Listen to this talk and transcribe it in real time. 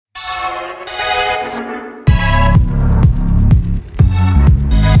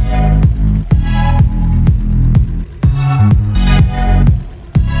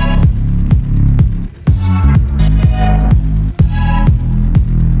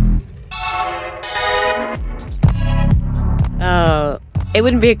It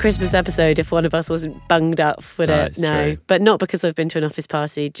wouldn't be a Christmas episode if one of us wasn't bunged up, would it? No, true. but not because I've been to an office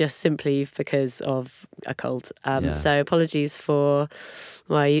party, just simply because of a cold. So apologies for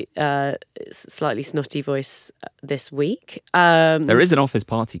my slightly snotty voice this week. There is an office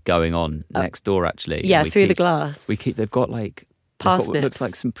party going on next door, actually. Yeah, through the glass. They've got like parsnips. What looks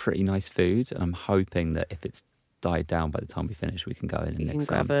like some pretty nice food, and I'm hoping that if it's died down by the time we finish, we can go in and you nick can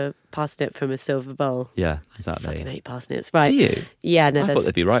grab a parsnip from a silver bowl. Yeah, exactly. I fucking hate parsnips. Right. Do you? Yeah, no. I thought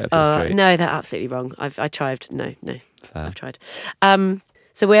they'd be right up your street. No, they're absolutely wrong. I tried. No. Fair. I've tried.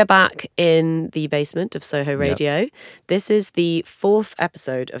 So we're back in the basement of Soho Radio. Yep. This is the 4th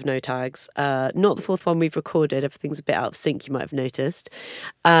episode of No Tags. Not the 4th one we've recorded. Everything's a bit out of sync, you might have noticed.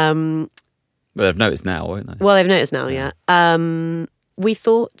 Well, they've noticed now, won't they? Well, they've noticed now, yeah. We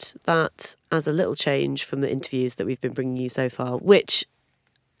thought that as a little change from the interviews that we've been bringing you so far, which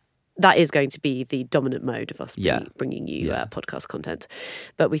that is going to be the dominant mode of us bringing you podcast content.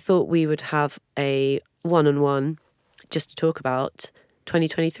 But we thought we would have a one-on-one just to talk about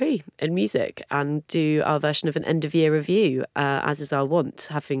 2023 in music and do our version of an end-of-year review, as is our wont,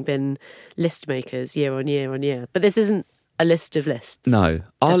 having been list makers year on year on year. But this isn't a list of lists. No.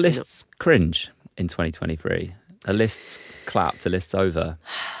 Our Definitely lists cringe in 2023. A list's clapped, a list's over.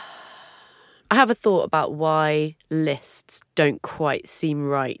 I have a thought about why lists don't quite seem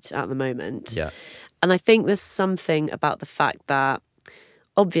right at the moment. Yeah. And I think there's something about the fact that,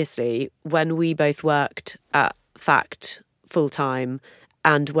 obviously, when we both worked at Fact full-time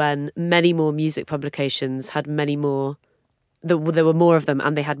and when many more music publications had many more, there were more of them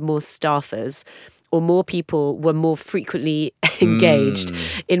and they had more staffers, or more people were more frequently engaged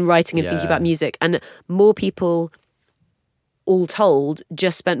in writing and thinking about music, and more people, all told,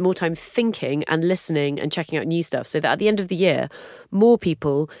 just spent more time thinking and listening and checking out new stuff, so that at the end of the year more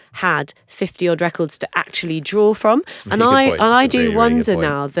people had 50 odd records to actually draw from. And I do wonder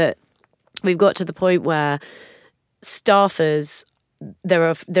now that we've got to the point where staffers, there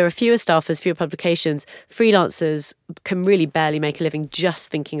are fewer staffers, fewer publications, freelancers can really barely make a living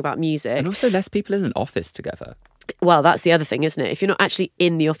just thinking about music. And also less people in an office together. Well, that's the other thing, isn't it? If you're not actually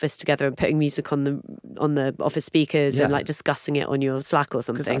in the office together and putting music on the office speakers and like discussing it on your Slack or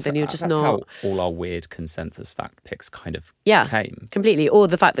something, then you're just not. That's how all our weird consensus fact picks kind of came. Completely. Or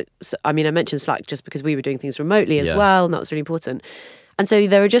the fact that, I mean, I mentioned Slack just because we were doing things remotely as well, and that was really important. And so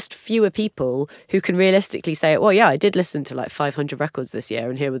there are just fewer people who can realistically say, well, yeah, I did listen to like 500 records this year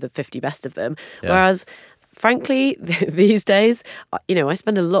and here were the 50 best of them. Yeah. Whereas, frankly, these days, I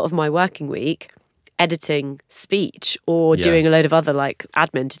spend a lot of my working week editing speech or doing a load of other like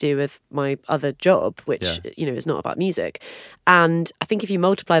admin to do with my other job, which, is not about music. And I think if you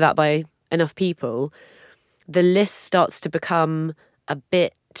multiply that by enough people, the list starts to become a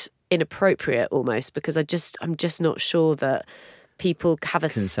bit inappropriate almost, because I'm just not sure that people have a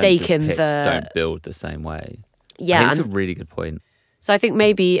stake in the... don't build the same way. Yeah. It's a really good point. So I think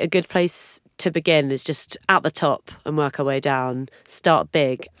maybe a good place to begin is just at the top and work our way down. Start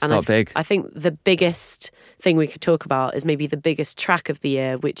big. I think the biggest thing we could talk about is maybe the biggest track of the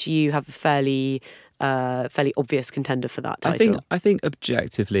year, which you have a fairly obvious contender for that title. I think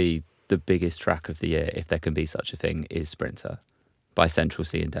objectively the biggest track of the year, if there can be such a thing, is Sprinter by Central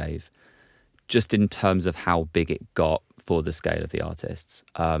C and Dave. Just in terms of how big it got for the scale of the artists.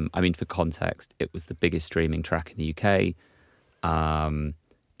 For context, it was the biggest streaming track in the UK.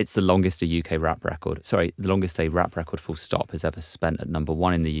 It's the longest a rap record full stop has ever spent at number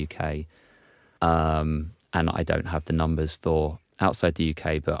 1 in the UK. And I don't have the numbers for outside the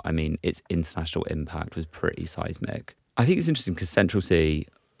UK, but I mean, its international impact was pretty seismic. I think it's interesting because Central C,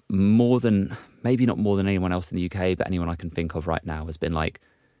 maybe not more than anyone else in the UK, but anyone I can think of right now, has been like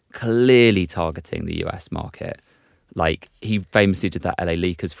clearly targeting the US market. Like, he famously did that LA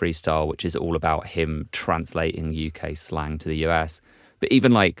Leakers freestyle, which is all about him translating UK slang to the US. But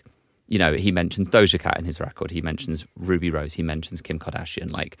even like, he mentions Doja Cat in his record. He mentions Ruby Rose. He mentions Kim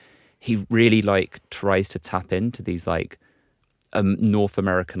Kardashian. Like, he really like tries to tap into these like North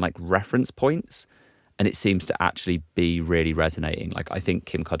American like reference points. And it seems to actually be really resonating. Like, I think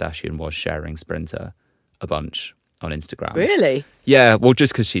Kim Kardashian was sharing Sprinter a bunch on Instagram. Really? Yeah. Well,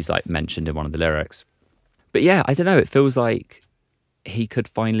 just because she's like mentioned in one of the lyrics. But yeah, I don't know. It feels like he could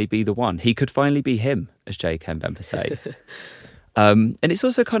finally be the one. He could finally be him, as J. Ken Bemper say. And it's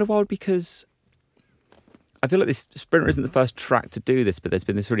also kind of wild because I feel like this Sprinter isn't the first track to do this, but there's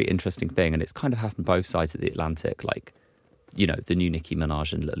been this really interesting thing, and it's kind of happened both sides of the Atlantic. Like, you know, the new Nicki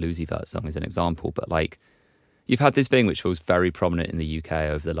Minaj and Lil Uzi Vert song is an example, but like, you've had this thing which was very prominent in the UK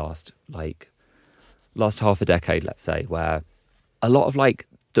over the last half a decade, let's say, where a lot of like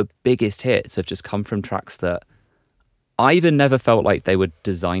the biggest hits have just come from tracks that I either never felt like they were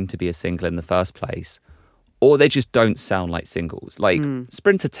designed to be a single in the first place, or they just don't sound like singles. Like,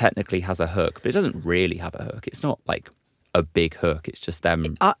 Sprinter technically has a hook, but it doesn't really have a hook. It's not like a big hook. It's just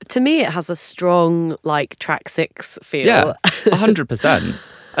them. To me, it has a strong, like, track 6 feel. Yeah, 100%.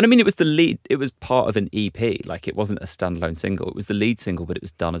 And I mean, it was the lead. It was part of an EP. Like, it wasn't a standalone single. It was the lead single, but it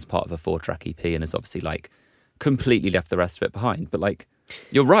was done as part of a 4-track EP, and has obviously like completely left the rest of it behind. But like,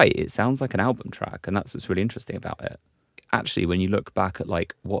 you're right. It sounds like an album track, and that's what's really interesting about it. Actually, when you look back at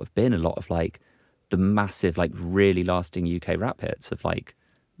like what have been a lot of like the massive, like really lasting UK rap hits of like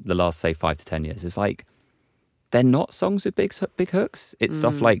the last, say, 5 to 10 years, it's like they're not songs with big hooks. It's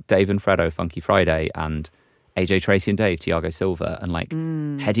stuff like Dave and Fredo, Funky Friday, and AJ Tracy and Dave, Thiago Silva, and like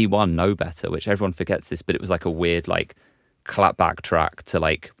Heady One, Know Better, which everyone forgets this, but it was like a weird like clapback track to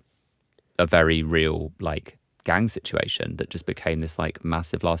like a very real like gang situation that just became this like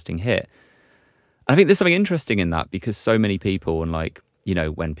massive lasting hit. And I think there's something interesting in that, because so many people, and like, you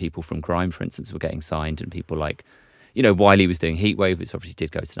know, when people from Grime, for instance, were getting signed, and people like, you know, Wiley was doing Heatwave, which obviously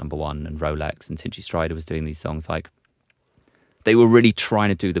did go to #1, and Rolex and Tinchy Strider was doing these songs, like, they were really trying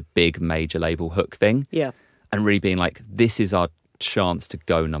to do the big major label hook thing. Yeah. And really being like, this is our chance to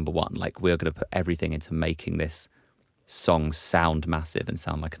go #1. Like, we're going to put everything into making this song sound massive and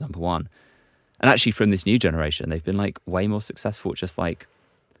sound like a #1. And actually, from this new generation, they've been like way more successful, just like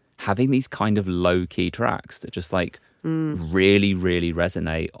having these kind of low key tracks that just like really, really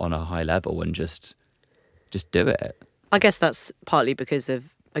resonate on a high level, and just do it. I guess that's partly because of,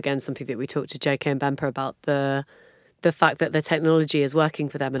 again, something that we talked to JK and Bemper about, the fact that the technology is working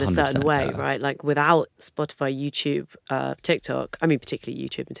for them in a certain way, right? Like, without Spotify, YouTube, TikTok, I mean, particularly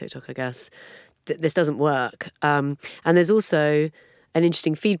YouTube and TikTok, I guess, this doesn't work. And there's also an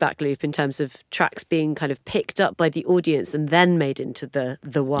interesting feedback loop in terms of tracks being kind of picked up by the audience and then made into the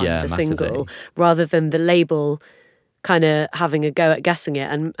massively. single, rather than the label kind of having a go at guessing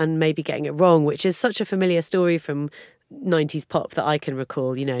it and maybe getting it wrong, which is such a familiar story from 90s pop that I can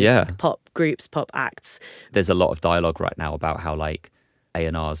recall, you know, pop groups, pop acts. There's a lot of dialogue right now about how like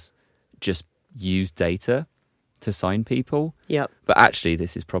A&Rs just use data to sign people. Yep. But actually,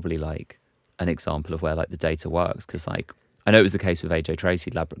 this is probably like an example of where like the data works, because like, I know it was the case with AJ Tracy,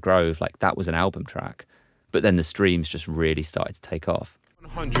 Ladbroke Grove, like that was an album track, but then the streams just really started to take off.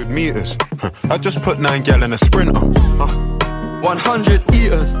 100 meters, I just put 9 gal in a Sprinter. 100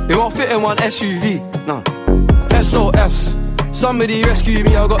 eaters, it won't fit in one SUV. No, SOS, somebody rescue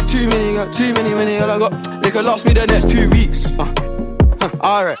me. I got too many, I got, they could last me the next 2 weeks.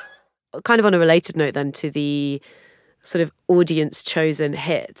 Alright. Kind of on a related note then to the sort of audience chosen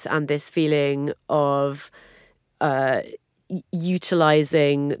hits and this feeling of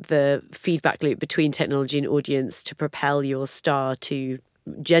utilising the feedback loop between technology and audience to propel your star to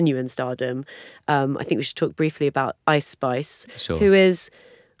genuine stardom. I think we should talk briefly about Ice Spice, who is,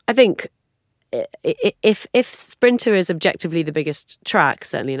 I think, if Sprinter is objectively the biggest track,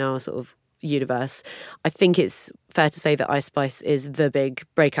 certainly in our sort of universe, I think it's fair to say that Ice Spice is the big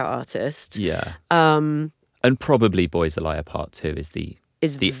breakout artist. Yeah. And probably Boys a Liar Part 2 is the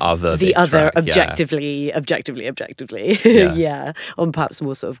other track, objectively yeah, on perhaps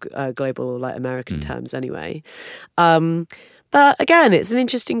more sort of global or like American terms anyway. But again, it's an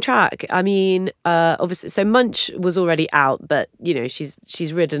interesting track. I mean, obviously, so Munch was already out, but you know,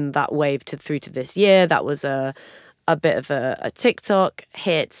 she's ridden that wave through to this year. That was a bit of a TikTok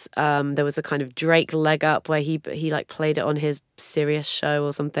hit. There was a kind of Drake leg up where he like played it on his Sirius show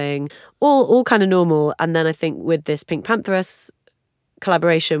or something. All kind of normal. And then I think with this Pink Pantheress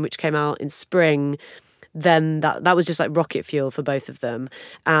collaboration, which came out in spring, then that was just like rocket fuel for both of them.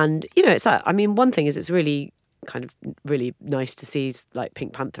 And you know, it's like, I mean, one thing is it's really kind of really nice to see like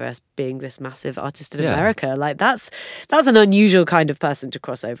Pink Pantheress being this massive artist in America. Like that's an unusual kind of person to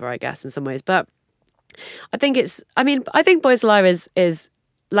cross over, I guess, in some ways. But I think I think Boys a Liar is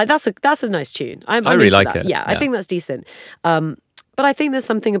like that's a nice tune. I really like it. Yeah, I think that's decent. But I think there's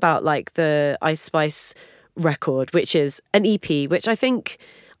something about like the Ice Spice record, which is an EP, which I think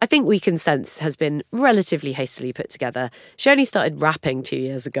we can sense has been relatively hastily put together. She only started rapping 2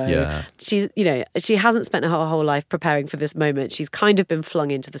 years ago. Yeah. She hasn't spent her whole life preparing for this moment. She's kind of been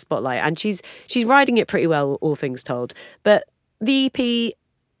flung into the spotlight, and she's riding it pretty well, all things told. But the EP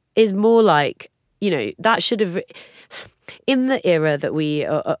is more like that should have, in the era that we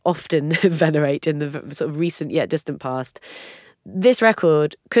often venerate in the sort of recent yet distant past, this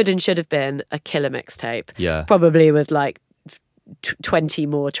record could and should have been a killer mixtape. Yeah. Probably with like 20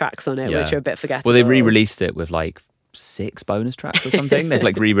 more tracks on it, which are a bit forgettable. Well, they re-released it with like 6 bonus tracks or something. They've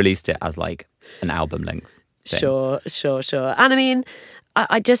like re-released it as like an album length thing. Sure. And I mean,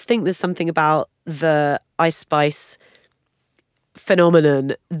 I just think there's something about the Ice Spice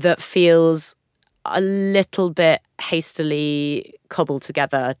phenomenon that feels a little bit hastily cobbled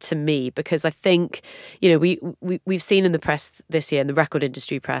together to me, because I think, we've seen in the press this year, in the record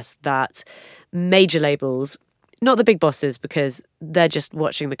industry press, that major labels, not the big bosses because they're just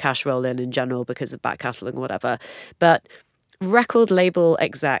watching the cash roll in general because of back catalogue and whatever, but record label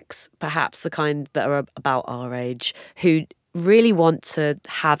execs, perhaps the kind that are about our age, who really want to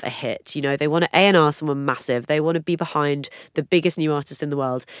have a hit. They want to A&R someone massive. They want to be behind the biggest new artist in the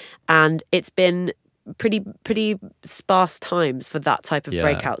world. And it's been pretty sparse times for that type of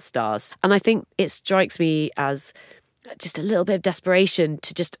breakout stars. And I think it strikes me as just a little bit of desperation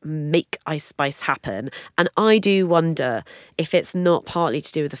to just make Ice Spice happen. And I do wonder if it's not partly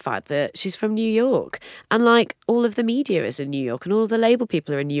to do with the fact that she's from New York, and like all of the media is in New York and all of the label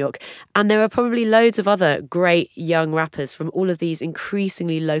people are in New York, and there are probably loads of other great young rappers from all of these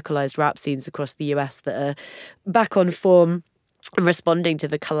increasingly localized rap scenes across the US that are back on form and responding to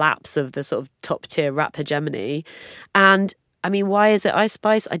the collapse of the sort of top tier rap hegemony. And I mean, why is it Ice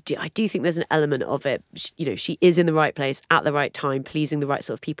Spice? I do think there's an element of it. She is in the right place at the right time, pleasing the right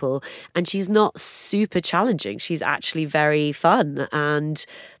sort of people. And she's not super challenging. She's actually very fun and,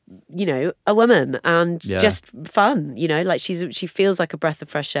 a woman and just fun. Like she feels like a breath of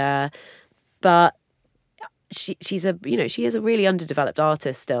fresh air. But she is a really underdeveloped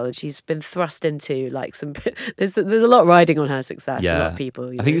artist still, and she's been thrust into like some. There's a lot riding on her success. A lot of people.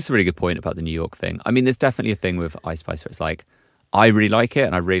 I think it's a really good point about the New York thing. I mean, there's definitely a thing with Ice Spice where it's like, I really like it,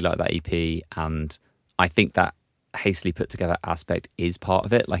 and I really like that EP, and I think that hastily put together aspect is part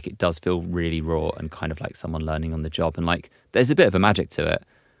of it. Like, it does feel really raw and kind of like someone learning on the job, and like there's a bit of a magic to it.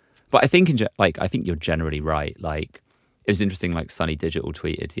 But I think I think you're generally right. Like, it was interesting. Like, Sunny Digital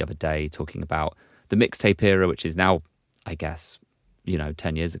tweeted the other day talking about the mixtape era, which is now, I guess,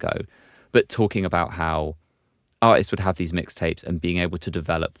 10 years ago, but talking about how artists would have these mixtapes and being able to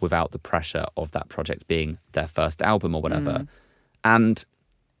develop without the pressure of that project being their first album or whatever. And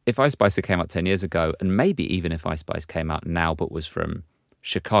if Ice Spice came out 10 years ago, and maybe even if Ice Spice came out now but was from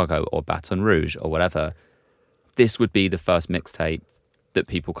Chicago or Baton Rouge or whatever, this would be the first mixtape that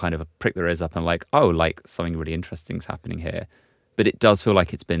people kind of prick their ears up and like, oh, like something really interesting's happening here. But it does feel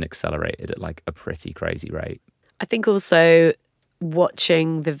like it's been accelerated at like a pretty crazy rate. I think also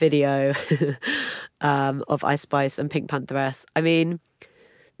watching the video of Ice Spice and Pink Pantheress, I mean,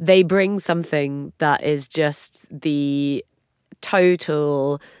 they bring something that is just the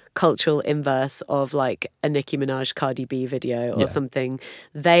total cultural inverse of like a Nicki Minaj Cardi B video or something.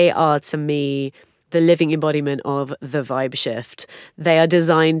 They are, to me, the living embodiment of the vibe shift. They are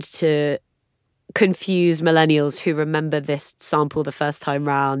designed to confuse millennials who remember this sample the first time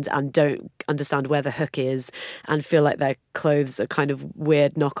round and don't understand where the hook is and feel like their clothes are kind of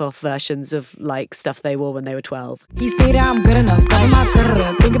weird knockoff versions of like stuff they wore when they were 12. He say that I'm good enough, got him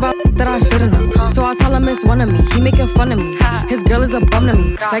out, think about that I shouldn't have. So I tell him it's one of me, he making fun of me. His girl is a bum to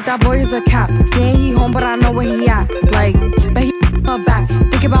me, like that boy is a cap. Saying he home but I know where he at. Like, bet he her back,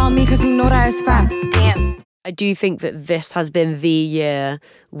 think about me cause he know that it's fat. Damn. I do think that this has been the year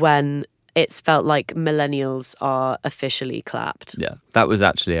when it's felt like millennials are officially clapped. Yeah, that was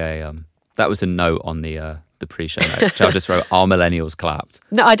actually a note on the pre-show notes. I just wrote, "Are millennials clapped?"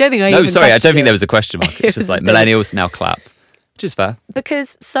 No, I don't think I. No, sorry, I don't think there was a question mark. It's just like millennials now clapped, which is fair.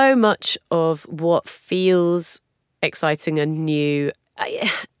 Because so much of what feels exciting and new,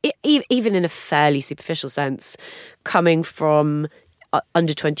 even in a fairly superficial sense, coming from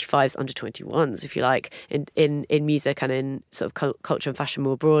under 25s, under 21s, if you like, in music and in sort of culture and fashion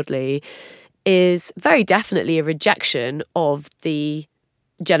more broadly, is very definitely a rejection of the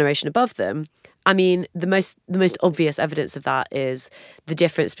generation above them. I mean, the most obvious evidence of that is the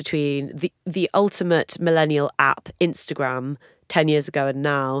difference between the ultimate millennial app, Instagram, 10 years ago and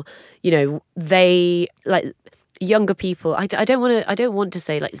now. They like younger people. I don't want to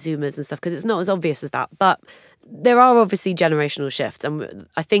say like Zoomers and stuff because it's not as obvious as that, but there are obviously generational shifts. And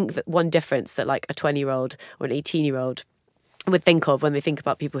I think that one difference that like a 20-year-old or an 18-year-old would think of when they think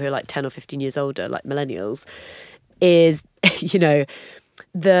about people who are like 10 or 15 years older, like millennials, is,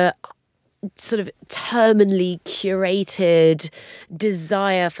 the sort of terminally curated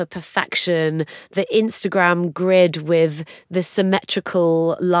desire for perfection, the Instagram grid with the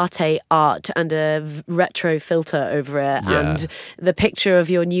symmetrical latte art and a retro filter over it, and the picture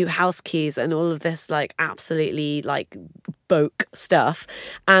of your new house keys and all of this like absolutely like boke stuff.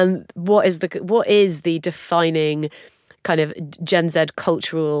 And what is the defining kind of Gen Z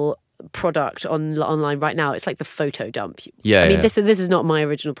cultural product online right now? It's like the photo dump. This is not my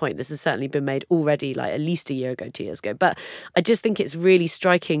original point. This has certainly been made already like at least a year ago, 2 years ago, but I just think it's really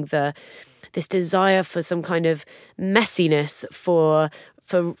striking this desire for some kind of messiness, for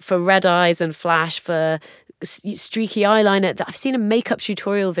red eyes and flash, for streaky eyeliner. That I've seen a makeup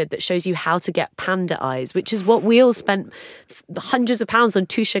tutorial vid that shows you how to get panda eyes, which is what we all spent hundreds of pounds on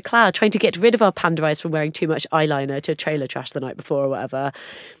Touche Eclat trying to get rid of our panda eyes from wearing too much eyeliner to trailer trash the night before or whatever.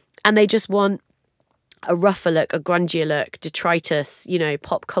 And they just want a rougher look, a grungier look, detritus,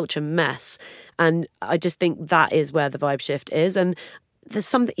 pop culture mess. And I just think that is where the vibe shift is. And there's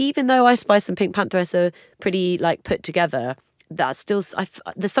something, even though Ice Spice and Pink Pantheress are pretty like put together, that's still,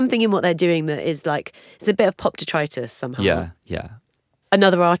 there's something in what they're doing that is like, it's a bit of pop detritus somehow. Yeah.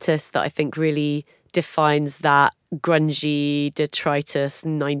 Another artist that I think really defines that grungy detritus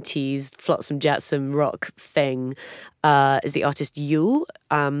 90s flotsam jetsam rock thing is the artist Yule,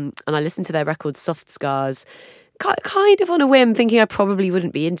 and I listened to their record Soft Scars kind of on a whim, thinking I probably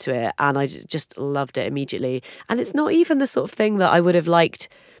wouldn't be into it, and I just loved it immediately. And it's not even the sort of thing that I would have liked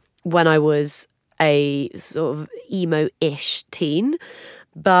when I was a sort of emo-ish teen,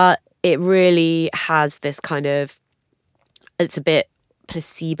 but it really has this kind of, it's a bit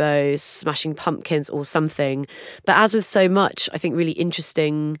Placebo, Smashing Pumpkins or something. But as with so much, I think really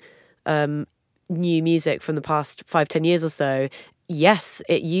interesting new music from the past 5-10 years or so, yes,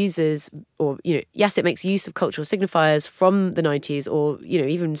 it uses, or, yes, it makes use of cultural signifiers from the 90s, or,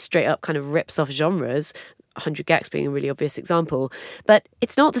 even straight up kind of rips off genres, 100 Gex being a really obvious example. But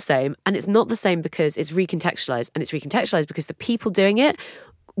it's not the same, and it's not the same because it's recontextualized, and it's recontextualized because the people doing it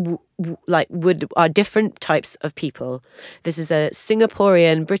are different types of people. This is a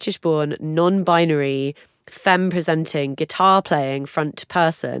Singaporean, British-born, non-binary, femme-presenting, guitar-playing front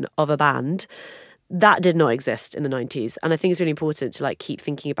person of a band. That did not exist in the 90s. And I think it's really important to keep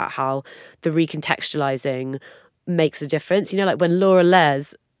thinking about how the recontextualizing makes a difference. Like when Laura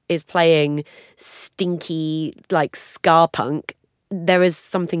Les is playing stinky, ska punk, there is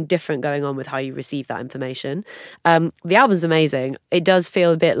something different going on with how you receive that information. The album's amazing. It does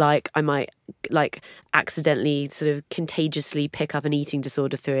feel a bit like I might accidentally sort of contagiously pick up an eating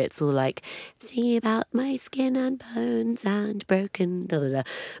disorder through it. It's all singing about my skin and bones and broken da da da.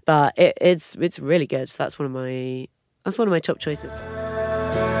 But it's really good. So that's one of my top choices.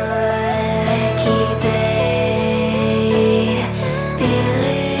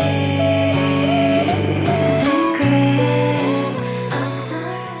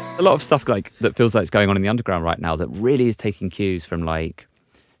 A lot of stuff that feels like it's going on in the underground right now that really is taking cues from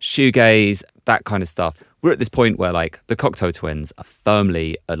shoegaze, that kind of stuff. We're at this point where the Cocteau Twins are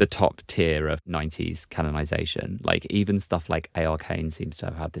firmly at the top tier of 90s canonization. Even stuff like A.R. Kane seems to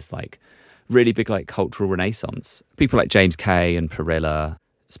have had this really big cultural renaissance. People like James Kay and Perilla,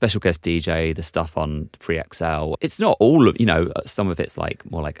 special guest DJ, the stuff on Free XL. It's not all of, some of it's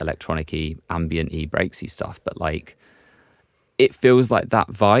more electronic-y, ambient-y, breaksy stuff, but it feels like that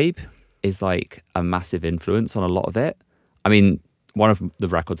vibe is a massive influence on a lot of it. I mean, one of the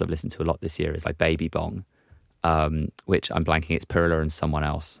records I've listened to a lot this year is Baby Bong, which I'm blanking. It's Perilla and someone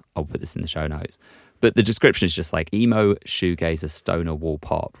else. I'll put this in the show notes. But the description is just emo, shoegazer, stoner, wall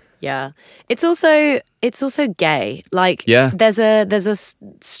pop. Yeah, it's also gay. There's a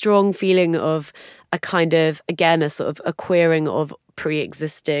strong feeling of a kind of, again, a sort of a queering of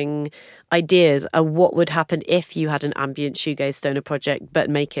pre-existing ideas of what would happen if you had an ambient shoegaze stoner project but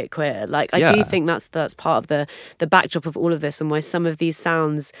make it queer. I do think that's part of the backdrop of all of this, and why some of these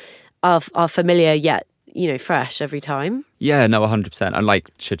sounds are familiar yet fresh every time. Yeah, no, 100%.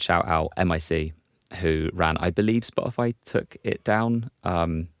 And should shout out MIC, who ran, I believe Spotify took it down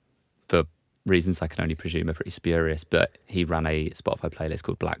for reasons I can only presume are pretty spurious, but he ran a Spotify playlist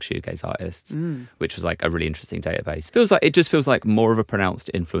called Black Shoegaze Artists, which was a really interesting database. It just feels like more of a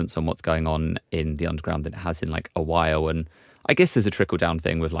pronounced influence on what's going on in the underground than it has in a while. And I guess there's a trickle down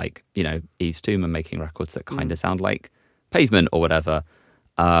thing with Yves Tumor making records that kind of sound like Pavement or whatever.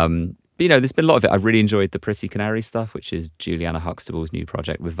 But there's been a lot of it. I've really enjoyed the Pretty Canary stuff, which is Juliana Huxtable's new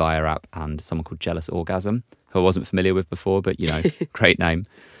project with Via Rap and someone called Jealous Orgasm, who I wasn't familiar with before, but great name.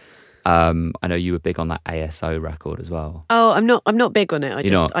 I know you were big on that ASO record as well. Oh, I'm not big on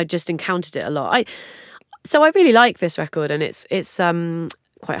it. I just encountered it a lot. So I really like this record, and it's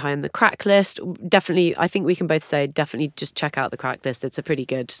quite high on the Crack list. Definitely, I think we can both say definitely just check out the Crack list. It's a pretty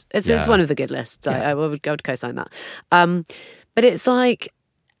good. It's one of the good lists. I would co-sign that. But it's like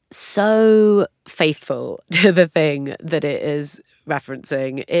so faithful to the thing that it is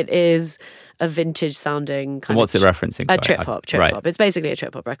referencing. It is a vintage sounding kind What's of... it referencing? A trip hop. It's basically a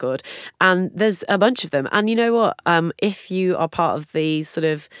trip hop record. And there's a bunch of them. And you know what? If you are part of the sort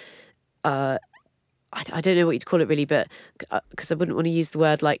of... I don't know what you'd call it really, but because I wouldn't want to use the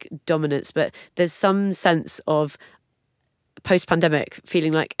word like dominance, but there's some sense of post-pandemic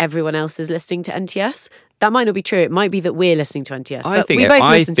feeling like everyone else is listening to NTS. That might not be true. It might be that we're listening to NTS. I feel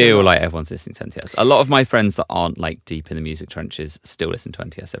like everyone's listening to NTS. A lot of my friends that aren't like deep in the music trenches still listen to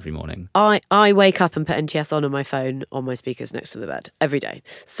NTS every morning. I wake up and put NTS on my phone on my speakers next to the bed every day.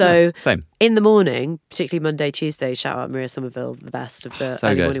 So same. In the morning, particularly Monday, Tuesday, shout out Maria Somerville, the best of the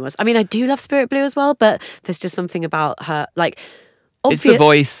early morning ones. I mean, I do love Spirit Blue as well, but there's just something about her, like... It's the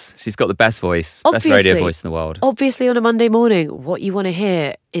voice. She's got the best voice. Best radio voice in the world. Obviously, on a Monday morning, what you want to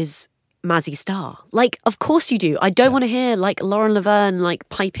hear is Mazzy Star. Like, of course you do. I don't want to hear, like, Lauren Laverne, like,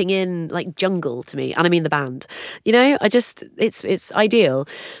 piping in, like, Jungle to me. And I mean the band. You know, it's ideal.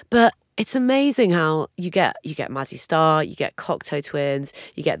 But it's amazing how you get Mazzy Star, you get Cocteau Twins,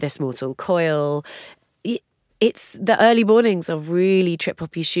 you get This Mortal Coil. It's the early mornings are really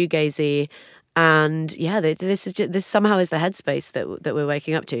trip-hoppy, shoegazy. And yeah, this somehow is the headspace that we're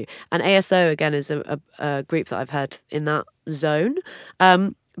waking up to. And ASO again is a group that I've heard in that zone.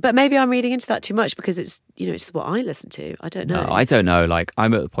 But maybe I'm reading into that too much because it's what I listen to. I don't know. No, I don't know. Like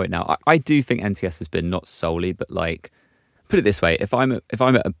I'm at the point now. I do think NTS has been not solely, but like put it this way: if I'm at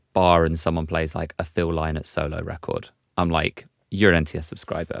a bar and someone plays like a Phil Lynott solo record, I'm like, you're an NTS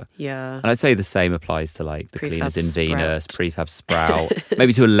subscriber. Yeah. And I'd say the same applies to like the Prefab Cleaners in Sprout. Venus, Prefab Sprout,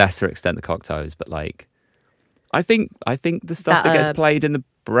 maybe to a lesser extent the Cocteaus, but like I think the stuff that gets played in the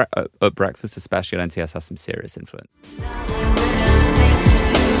at breakfast, especially on NTS, has some serious influence.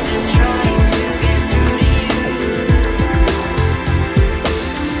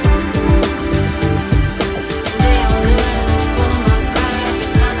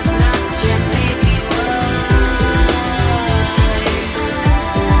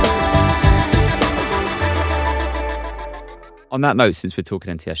 On that note, since we're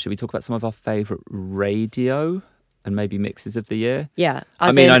talking NTS, should we talk about some of our favourite radio and maybe mixes of the year? Yeah,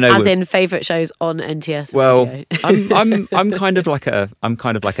 I know in favourite shows on NTS. Well, radio. I'm kind of like an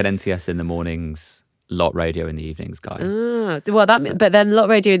NTS in the mornings, lot radio in the evenings guy. But then lot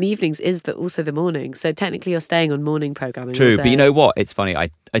radio in the evenings is also the morning. So technically, you're staying on morning programming. True, but you know what? It's funny. I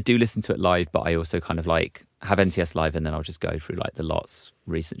do listen to it live, but I also kind of like have NTS live, and then I'll just go through like the lots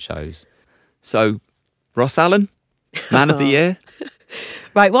recent shows. So, Ross Allen. Man of the year.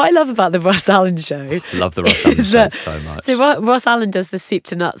 Right, what I love about the Ross Allen show... Love the Ross Allen show so much. So Ross Allen does the soup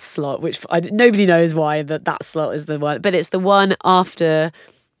to nuts slot, which nobody knows why that slot is the one, but it's the one after...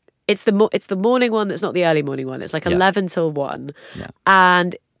 It's the morning one that's not the early morning one. It's like 11 till 1. Yeah.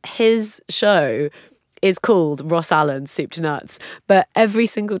 And his show is called Ross Allen Soup to Nuts, but every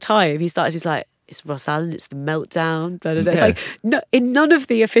single time he starts, he's like, it's Ross Allen, it's the meltdown. Blah, blah, blah. Yeah. It's like, in none of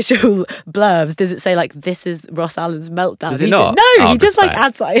the official blurbs does it say like, this is Ross Allen's meltdown. Does it not? He just like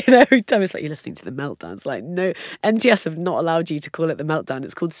adds like, every time it's like, you're listening to the meltdown. It's like, no, NTS have not allowed you to call it the meltdown.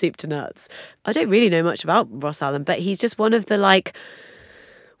 It's called Soup to Nuts. I don't really know much about Ross Allen, but he's just one of the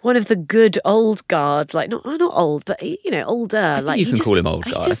good old guard, like not old, but older. I think you can call him old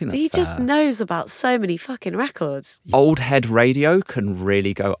guard. I think that's he fair. just knows about so many fucking records. Old head radio can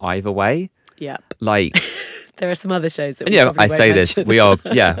really go either way. Yep. Like there are some other shows that I say this, we are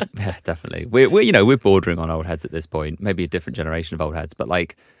yeah, definitely. We're bordering on old heads at this point, maybe a different generation of old heads, but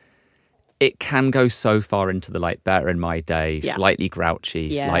like it can go so far into the like Better in My Day, slightly grouchy,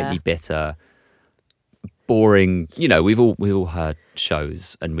 slightly bitter, boring. We've all heard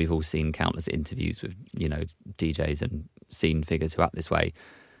shows and we've all seen countless interviews with DJs and scene figures who act this way.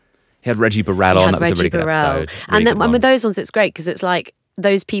 He had Reggie Burrell on. That was a really good episode. And with those ones, it's great because it's like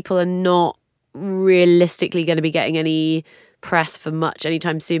those people are not realistically going to be getting any press for much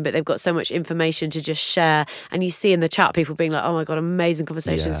anytime soon, but they've got so much information to just share. And you see in the chat people being like, oh my God, amazing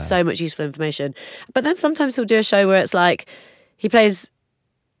conversations, so much useful information. But then sometimes he'll do a show where it's like he plays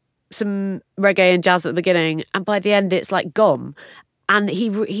some reggae and jazz at the beginning, and by the end it's like gone. And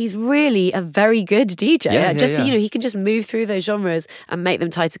he's really a very good DJ. He can just move through those genres and make them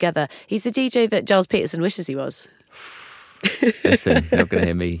tie together. He's the DJ that Giles Peterson wishes he was. Listen, you're not going to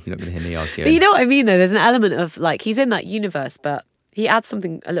hear me arguing. But you know what I mean, though? There's an element of like he's in that universe, but He adds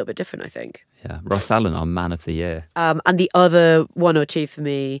something a little bit different, I think. Yeah, Ross Allen, our man of the year. And the other one or two for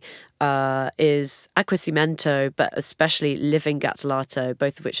me is Acquasimento, but especially Living Gatalato,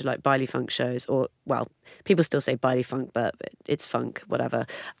 both of which are like baile funk shows, or, well, people still say baile funk, but it's funk, whatever.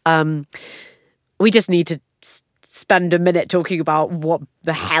 We just need to spend a minute talking about what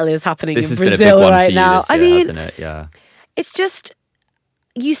the hell is happening in Brazil right now. I mean, hasn't it? Yeah. It's just,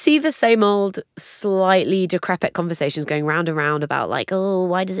 you see the same old slightly decrepit conversations going round and round about like, oh,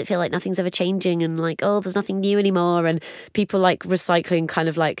 why does it feel like nothing's ever changing? And like, oh, there's nothing new anymore. And people like recycling kind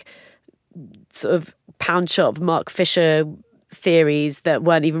of like sort of pound shop Mark Fisher theories that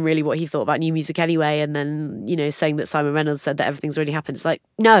weren't even really what he thought about new music anyway. And then, you know, saying that Simon Reynolds said that everything's already happened. It's like,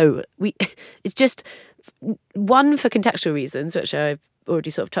 no, it's just one, for contextual reasons, which I've already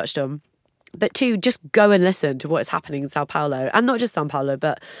sort of touched on. But two, just go and listen to what is happening in Sao Paulo, and not just Sao Paulo,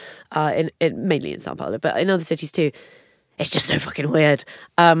 but mainly in Sao Paulo, but in other cities too. It's just so fucking weird.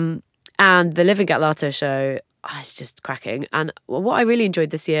 And the Living Gatalato show, it's just cracking. And what I really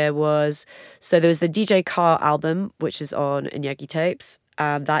enjoyed this year was, so there was the DJ Car album, which is on Iñaki Tapes,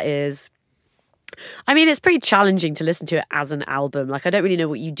 and that is, I mean, it's pretty challenging to listen to it as an album. Like, I don't really know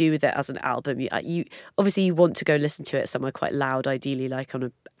what you do with it as an album. You obviously you want to go listen to it somewhere quite loud, ideally like on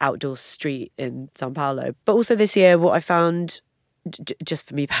an outdoor street in Sao Paulo. But also this year, what I found, just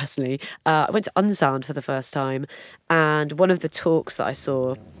for me personally, I went to Unsound for the first time, and one of the talks that I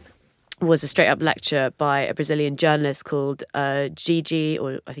saw was a straight up lecture by a Brazilian journalist called Gigi,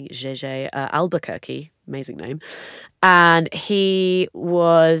 or I think it's Gege Albuquerque, amazing name, and he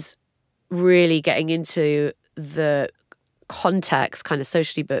was really getting into the context kind of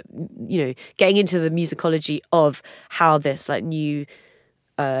socially, but, you know, getting into the musicology of how this like new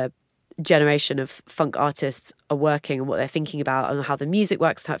generation of funk artists are working and what they're thinking about and how the music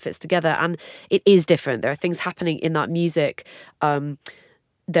works, how it fits together. And it is different. There are things happening in that music.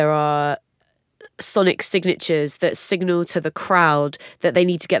 There are sonic signatures that signal to the crowd that they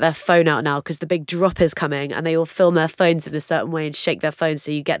need to get their phone out now because the big drop is coming, and they all film their phones in a certain way and shake their phones.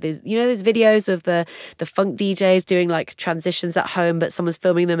 So you get these, you know, those videos of the funk DJs doing like transitions at home, but someone's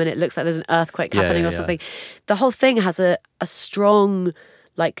filming them and it looks like there's an earthquake happening or something. The whole thing has a strong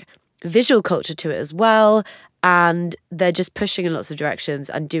like visual culture to it as well. And they're just pushing in lots of directions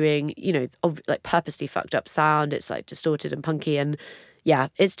and doing, you know, like purposely fucked up sound. It's like distorted and punky, and yeah,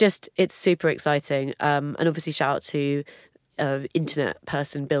 it's super exciting. And obviously shout out to internet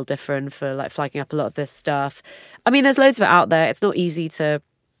person Bill Differin for like flagging up a lot of this stuff. I mean, there's loads of it out there. It's not easy to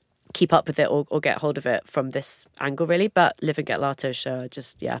keep up with it or get hold of it from this angle really, but Living Gatalato show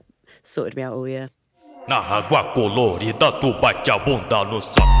just, sorted me out all year.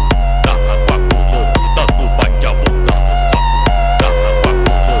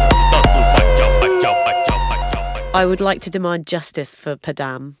 I would like to demand justice for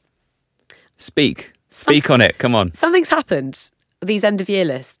Padam. Speak on it, come on. Something's happened, these end of year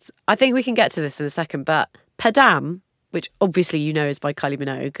lists. I think we can get to this in a second, but Padam, which obviously you know is by Kylie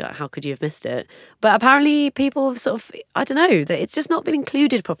Minogue, how could you have missed it? But apparently people have sort of, I don't know, that it's just not been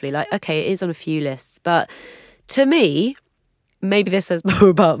included properly. Like, okay, it is on a few lists, but to me, maybe this says more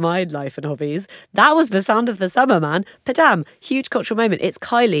about my life and hobbies. That was the sound of the summer, man. Padam, huge cultural moment. It's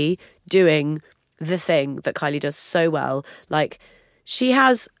Kylie doing the thing that Kylie does so well. Like, she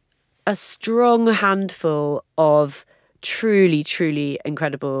has a strong handful of truly, truly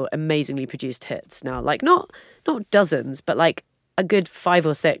incredible, amazingly produced hits now. Like, not dozens, but like a good 5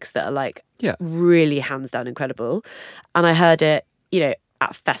 or 6 that are like really hands down incredible. And I heard it, you know,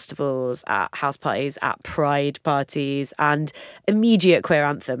 at festivals, at house parties, at pride parties, and immediate queer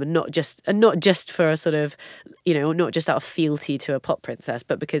anthem, and not just for a sort of, you know, not just out of fealty to a pop princess,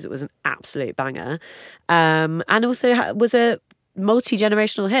 but because it was an absolute banger, and also was a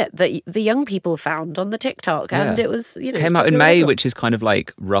multi-generational hit that the young people found on the TikTok, and it was, you know, came out in May, which is kind of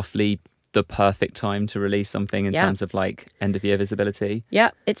like roughly the perfect time to release something in terms of like end of year visibility.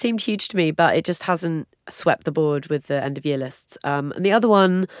 Yeah, it seemed huge to me, but it just hasn't swept the board with the end of year lists. And the other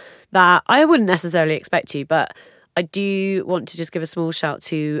one that I wouldn't necessarily expect to, but I do want to just give a small shout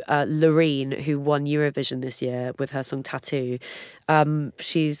to Loreen, who won Eurovision this year with her song Tattoo.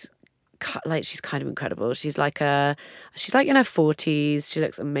 She's kind of incredible. She's like in her 40s. She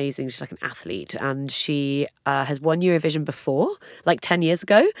looks amazing. She's like an athlete, and she has won Eurovision before, like 10 years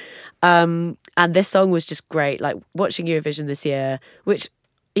ago. And this song was just great. Like, watching Eurovision this year, which,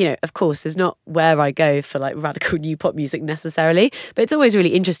 you know, of course, is not where I go for like radical new pop music necessarily, but it's always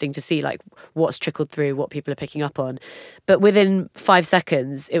really interesting to see like what's trickled through, what people are picking up on. But within 5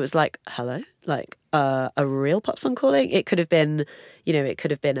 seconds, it was like, hello, like a real pop song calling. It could have been, you know,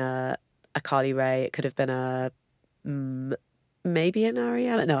 a Carly Rae. It could have been a maybe an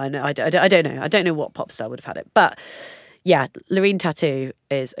Ariana. No, I don't know. I don't know what pop star would have had it. But yeah, Loreen Tattoo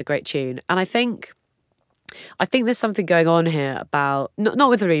is a great tune. And I think there's something going on here about, not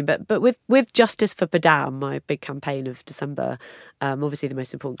with Loreen, but with Justice for Padam, my big campaign of December, obviously the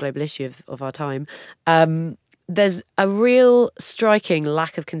most important global issue of our time. There's a real striking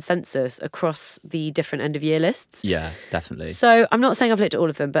lack of consensus across the different end of year lists. Yeah, definitely. So I'm not saying I've looked at all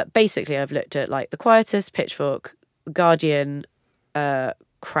of them, but basically I've looked at like The Quietest, Pitchfork, Guardian,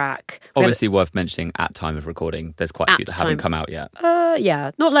 Crack. Obviously worth mentioning at time of recording, there's quite a few that haven't come out yet.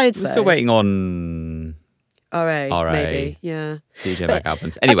 Yeah, not loads. We're still waiting on RA, maybe. Yeah. DJ Mag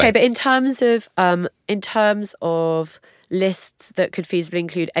albums. Anyway. Okay, but in terms of lists that could feasibly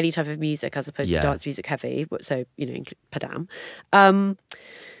include any type of music as opposed to dance music heavy, so, include Padam.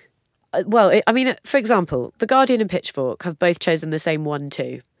 For example, The Guardian and Pitchfork have both chosen the same 1,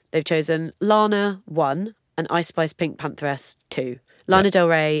 2. They've chosen Lana 1 and Ice Spice Pink Pantheress 2. Lana Del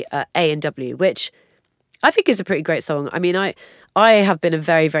Rey A and W, which I think is a pretty great song. I mean, I have been a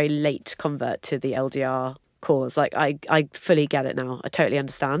very, very late convert to the LDR cause. Like, I fully get it now. I totally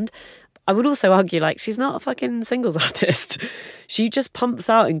understand. I would also argue, like, she's not a fucking singles artist. She just pumps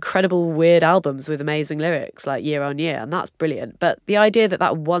out incredible, weird albums with amazing lyrics, like, year on year, and that's brilliant. But the idea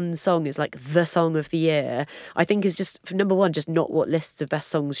that one song is, like, the song of the year, I think is just, number one, just not what lists of best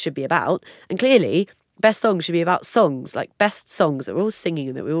songs should be about. And clearly, best songs should be about songs, like best songs that we're all singing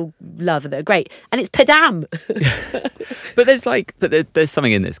and that we all love and that are great. And it's Padam! But there's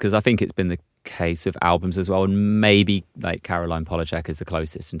something in this, because I think it's been the case of albums as well, and maybe like Caroline Polachek is the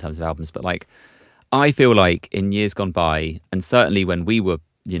closest in terms of albums, but like I feel like in years gone by, and certainly when we were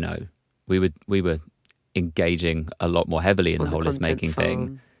we were engaging a lot more heavily in the whole list making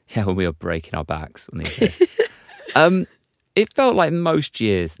thing, when we were breaking our backs on these lists, it felt like most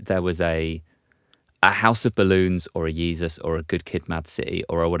years there was a House of Balloons or a Yeezus or a Good Kid Mad City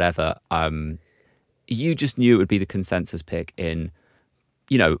or whatever. You just knew it would be the consensus pick in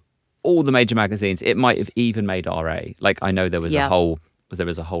all the major magazines. It might have even made RA. Like, I know there was a whole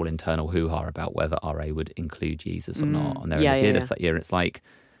internal hoo-ha about whether RA would include Yeezus or not on their year list that year. And it's like,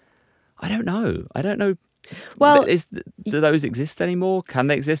 I don't know. Well, do those exist anymore? Can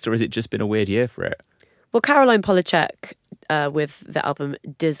they exist, or has it just been a weird year for it? Well, Caroline Polachek with the album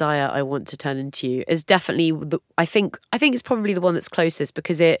Desire I Want to Turn Into You is definitely I think it's probably the one that's closest,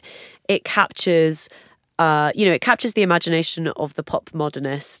 because it captures it captures the imagination of the pop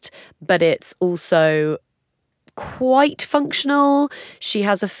modernist, but it's also quite functional. She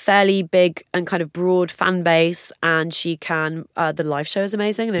has a fairly big and kind of broad fan base, and she can the live show is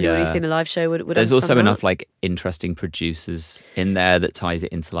amazing, and anyone who's seen the live show would there's also enough like interesting producers in there that ties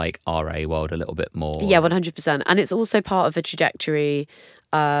it into like RA world a little bit more. 100%. And it's also part of a trajectory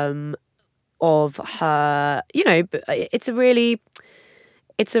of her, it's a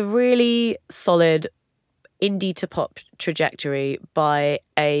really solid indie to pop trajectory by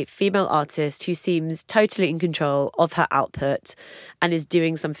a female artist who seems totally in control of her output and is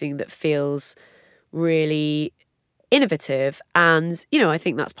doing something that feels really innovative. And, I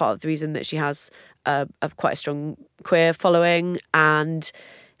think that's part of the reason that she has a quite a strong queer following. And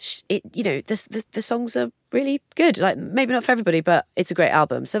the songs are really good. Like, maybe not for everybody, but it's a great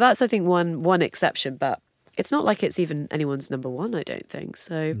album. So that's, I think, one exception. But it's not like it's even anyone's number one, I don't think.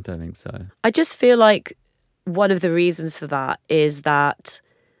 So I don't think so. I just feel like one of the reasons for that is that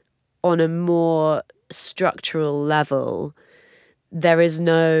on a more structural level, there is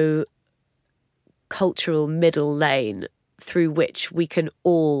no cultural middle lane through which we can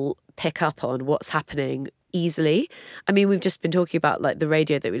all pick up on what's happening easily. I mean, we've just been talking about like the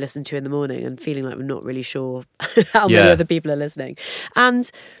radio that we listen to in the morning and feeling like we're not really sure how many other people are listening.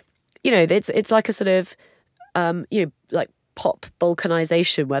 And, it's like a sort of, like pop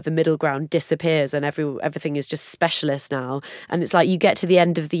balkanization where the middle ground disappears and everything is just specialist now. And it's like you get to the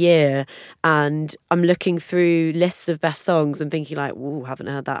end of the year and I'm looking through lists of best songs and thinking like, ooh, haven't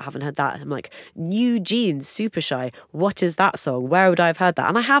heard that. I'm like, New Jeans, Super Shy. What is that song? Where would I have heard that?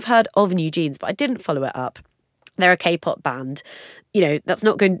 And I have heard of New Jeans, but I didn't follow it up. They're a K-pop band. That's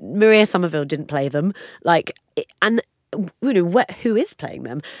not going... Maria Somerville didn't play them. Who is playing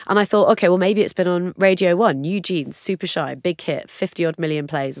them? And I thought, okay, well, maybe it's been on Radio 1, New Jeans, Super Shy, big hit, 50 odd million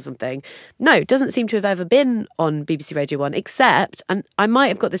plays or something. No, it doesn't seem to have ever been on BBC Radio 1, except, and I might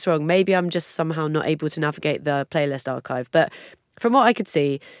have got this wrong, maybe I'm just somehow not able to navigate the playlist archive, but from what I could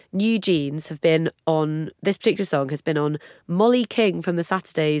see, New Jeans have been on, this particular song has been on Molly King from the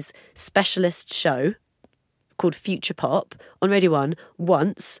Saturday's specialist show called Future Pop on Radio 1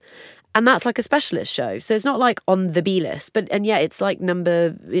 once. And that's like a specialist show. So it's not like on the B list, and yet it's like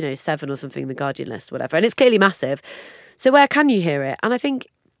number, 7 or something, the Guardian list, whatever. And it's clearly massive. So where can you hear it? And I think,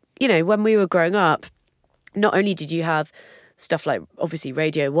 when we were growing up, not only did you have stuff like obviously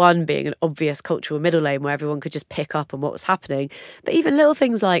Radio 1 being an obvious cultural middle lane where everyone could just pick up on what was happening, but even little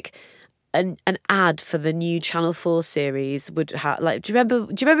things like an ad for the new Channel 4 series would have, like, do you remember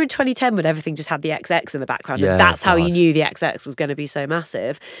in 2010 when everything just had the XX in the background? Yeah, and that's how God. you knew the XX was going to be so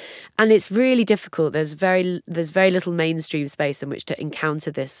massive. And it's really difficult. There's very little mainstream space in which to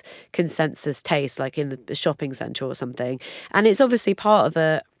encounter this consensus taste, like in the shopping centre or something. And it's obviously part of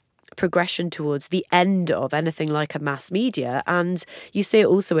a progression towards the end of anything like a mass media, and you see it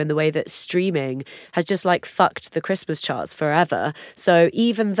also in the way that streaming has just like fucked the Christmas charts forever. So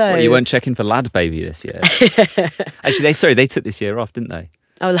even though you weren't checking for Lad Baby this year. Actually, they took this year off, didn't they?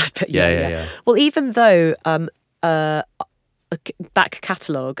 Oh, yeah. Well, even though a back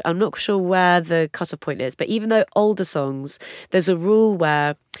catalogue, I'm not sure where the cut-off point is, but even though older songs, there's a rule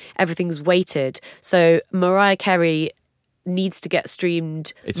where everything's weighted. So Mariah Carey needs to get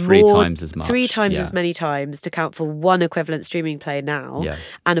streamed. It's three times as much. As many times to count for one equivalent streaming play now. Yeah.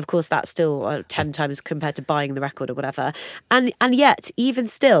 And of course, that's still 10 times compared to buying the record or whatever. And yet, even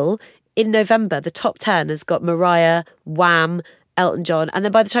still, in November, the top 10 has got Mariah, Wham, Elton John, and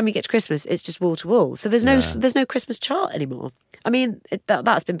then by the time you get to Christmas, it's just wall to wall. So there's no Christmas chart anymore. I mean,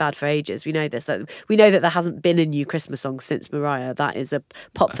 that's been bad for ages. We know this. We know that there hasn't been a new Christmas song since Mariah. That is a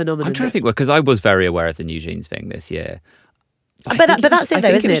pop phenomenon. I'm trying to think, because I was very aware of the New Jeans thing this year. But that's it, though,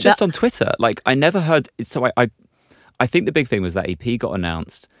 isn't it? It was just on Twitter. Like, I never heard. So I think the big thing was that EP got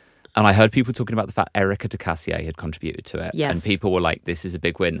announced, and I heard people talking about the fact Erykah Ducassier had contributed to it, yes. and people were like, "This is a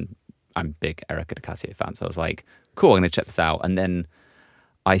big win." I'm a big Erykah Ducassier fan, so I was like, "Cool, I'm going to check this out." And then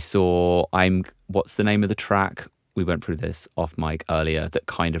I saw what's the name of the track? We went through this off mic earlier that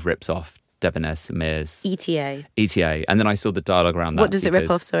kind of rips off Debonair Samir's ETA, and then I saw the dialogue around that. What does it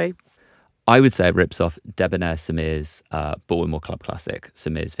rip off? Sorry. I would say it rips off Debonair Samir's Baltimore Club classic,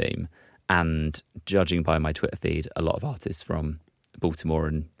 Samir's theme. And judging by my Twitter feed, a lot of artists from Baltimore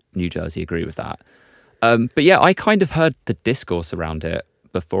and New Jersey agree with that. But yeah, I kind of heard the discourse around it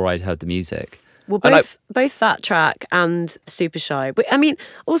before I'd heard the music. Well, both that track and Super Shy. But I mean,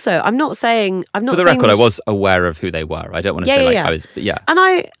 also, I'm not saying... For the record, I was aware of who they were. I don't want to say I was... But yeah.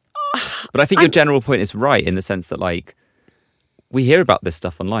 And But I think your general point is right in the sense that, like, we hear about this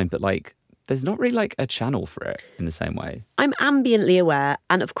stuff online, but, like, there's not really like a channel for it in the same way. I'm ambiently aware,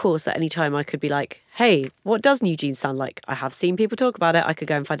 and of course at any time I could be like, hey, what does New Jeans sound like? I have seen people talk about it, I could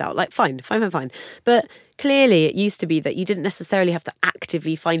go and find out. Like, fine. But clearly it used to be that you didn't necessarily have to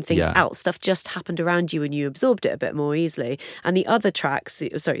actively find things out. Stuff just happened around you and you absorbed it a bit more easily. And the other tracks,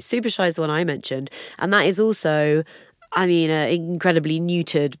 Super Shy is the one I mentioned, and that is also, I mean, incredibly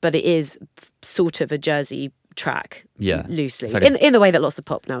neutered, but it is sort of a Jersey track, loosely, like in the way that lots of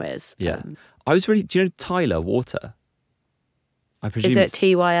pop now is. I was really... Do you know Tyler Water? I presume is it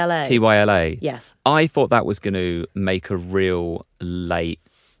TYLA? TYLA. Yes. I thought that was going to make a real late,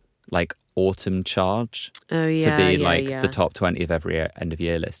 like, autumn charge to be the top 20 of every end of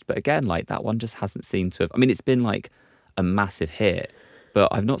year list. But again, like, that one just hasn't seemed to have... I mean, it's been like a massive hit, but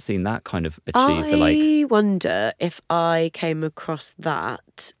I've not seen that kind of achieved. I wonder if I came across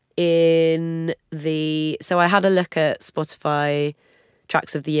that in the... So I had a look at Spotify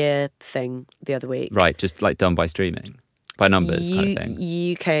Tracks of the Year thing the other week. Right, just like done by streaming, by numbers kind of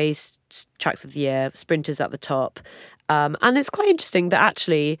thing. UK Tracks of the Year, Sprinters at the top. And it's quite interesting that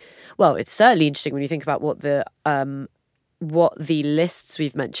actually, well, it's certainly interesting when you think about what the lists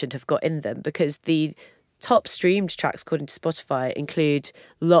we've mentioned have got in them, because the top streamed tracks according to Spotify include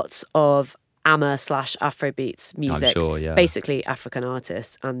lots of Ama/Afrobeats music, I'm sure, yeah. Basically African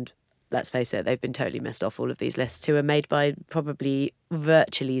artists, and let's face it, they've been totally missed off all of these lists, who are made by probably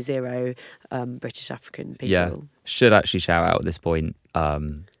virtually zero British African people. Yeah, should actually shout out at this point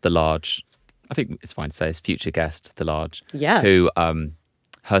The Large. I think it's fine to say, it's future guest The Large. Yeah, who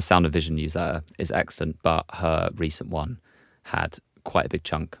her Sound of Vision newsletter is excellent, but her recent one had quite a big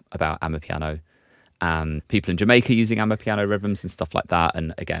chunk about Amapiano and people in Jamaica using Amapiano rhythms and stuff like that.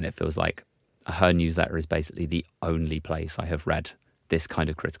 And again, it feels like her newsletter is basically the only place I have read this kind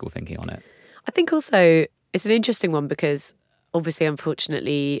of critical thinking on it. I think also it's an interesting one because obviously,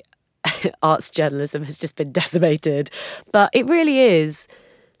 unfortunately, arts journalism has just been decimated. But it really is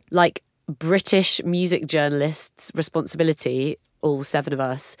like British music journalists' responsibility, all 7 of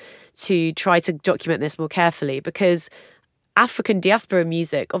us, to try to document this more carefully, because African diaspora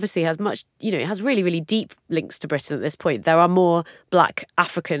music obviously has much, it has really, really deep links to Britain at this point. There are more Black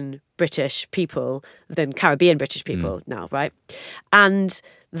African British people than Caribbean British people now, right? And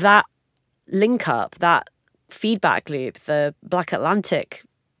that link up, that feedback loop, the Black Atlantic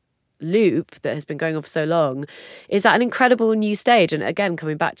loop that has been going on for so long is at an incredible new stage. And again,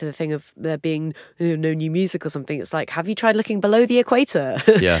 coming back to the thing of there being no new music or something, it's like, have you tried looking below the equator?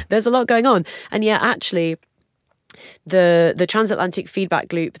 Yeah. There's a lot going on. And yet actually the transatlantic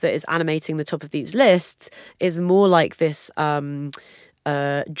feedback loop that is animating the top of these lists is more like this drum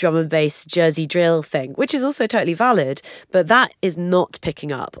and bass Jersey drill thing, which is also totally valid, but that is not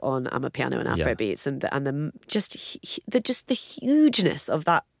picking up on Amapiano and Afrobeats and the just the hugeness of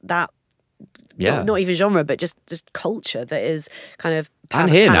that not even genre, but just culture that is kind of and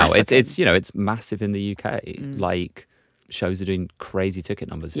here now it's it's massive in the UK. Like shows are doing crazy ticket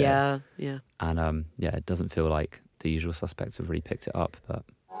numbers here. Yeah. And it doesn't feel like the usual suspects have really picked it up, but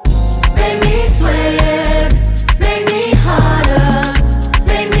make me sweat, make me harder,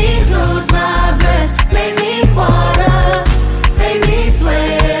 make me lose my breath, make me water, make me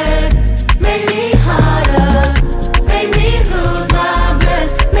sweat, make me harder, make me lose my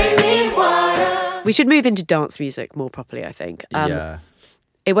breath, make me water. We should move into dance music more properly, I think.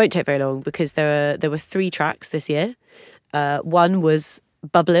 It won't take very long because there were 3 tracks this year. One was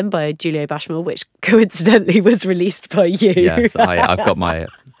Bubblin' by Julio Bashmore, which coincidentally was released by you. Yes,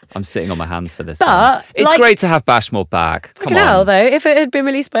 I'm sitting on my hands for this but, one. It's great to have Bashmore back. Come on. Hell, though, if it had been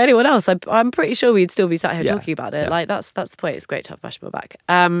released by anyone else, I'm pretty sure we'd still be sat here talking about it. Yeah. Like that's the point. It's great to have Bashmore back.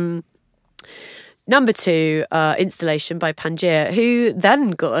 Number 2, Installation by Pangaea, who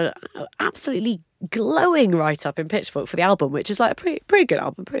then got an absolutely glowing write-up in Pitchfork for the album, which is like a pretty good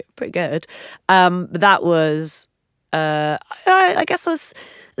album, pretty good. But that was, I guess, was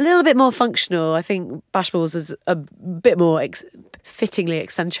a little bit more functional. I think Bashmore's was a bit more fittingly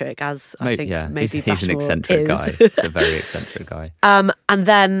eccentric, as I think maybe he's an eccentric is. guy. He's a very eccentric guy. And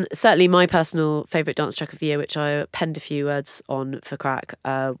then certainly my personal favourite dance track of the year, which I penned a few words on for Crack,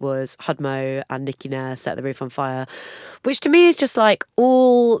 was Hudmo and Nicky Nair, Set the Roof on Fire, which to me is just like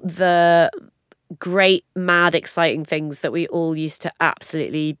all the great, mad, exciting things that we all used to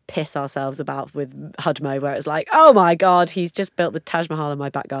absolutely piss ourselves about with Hudmo, where it's like, oh my God, he's just built the Taj Mahal in my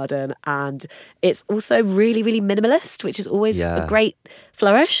back garden. And it's also really, really minimalist, which is always a great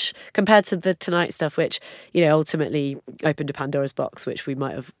flourish compared to the Tonight stuff, which, ultimately opened a Pandora's box, which we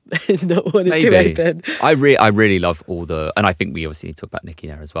might have not wanted to open. I really love all the, and I think we obviously need to talk about Nicky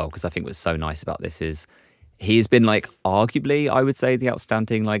Nair as well, because I think what's so nice about this is he has been like arguably, I would say, the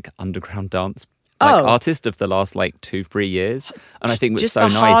outstanding like underground dance artist of the last like 2-3 years. And I think what's just so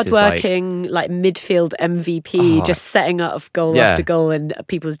the nice is hardworking like midfield MVP, just setting up goal after goal in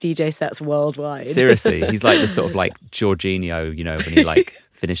people's DJ sets worldwide. Seriously, he's like the sort of like Jorginho, when he like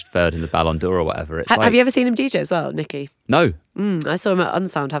finished 3rd in the Ballon d'Or or whatever. It's Have you ever seen him DJ as well, Nicky? No. I saw him at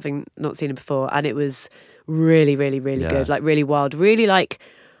Unsound, having not seen him before, and it was really, really, really good. Like really wild, really like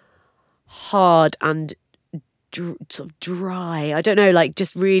hard and sort of dry. I don't know, like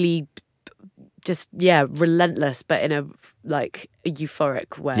just really. Relentless, but in a like a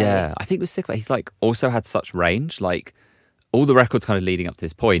euphoric way. Yeah, I think it was sick. But he's like also had such range. Like all the records kind of leading up to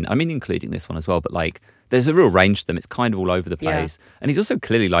this point. I mean, including this one as well. But like, there's a real range to them. It's kind of all over the place. Yeah. And he's also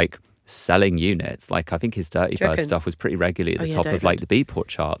clearly like selling units. Like I think his Dirty Bird stuff was pretty regularly at the top of like the Beatport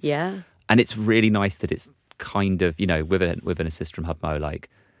charts. Yeah, and it's really nice that it's kind of with an assist from Hudmo like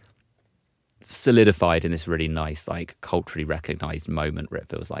solidified in this really nice like culturally recognised moment where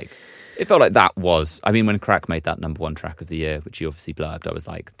it felt like that was, I mean, when Crack made that number 1 track of the year, which you obviously blurbed, I was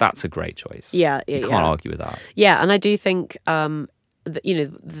like, that's a great choice. You can't argue with that. Yeah, and I do think part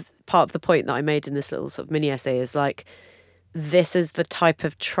of the point that I made in this little sort of mini essay is like, this is the type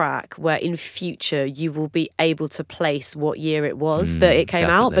of track where in future you will be able to place what year it was that it came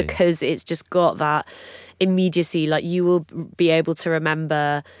out, because it's just got that immediacy. Like you will be able to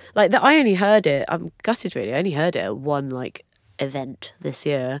remember, like that. I only heard it, I'm gutted really, I only heard it at one like event this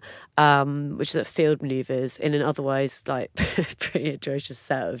year, which is at Field Manoeuvres, in an otherwise like pretty atrocious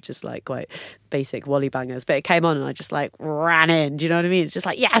set of just like quite basic Wally bangers, but it came on and I just like ran in, do you know what I mean? It's just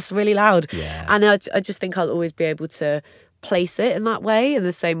like, yes, really loud. And I just think I'll always be able to place it in that way, in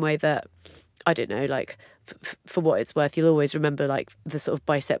the same way that, I don't know, like for what it's worth, you'll always remember like the sort of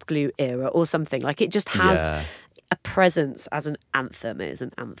Bicep Glue era or something. Like it just has a presence as an anthem. It is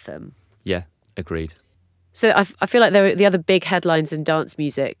an anthem. Yeah, agreed. So I feel like the other big headlines in dance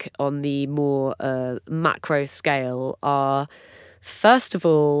music on the more macro scale are, first of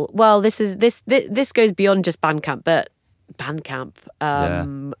all, well, this goes beyond just Bandcamp, but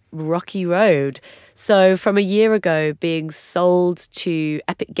Rocky Road. So from a year ago being sold to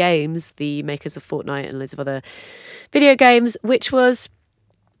Epic Games, the makers of Fortnite and loads of other video games, which was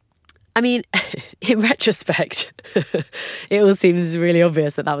I mean, in retrospect, it all seems really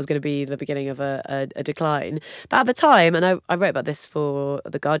obvious that was going to be the beginning of a decline. But at the time, and I wrote about this for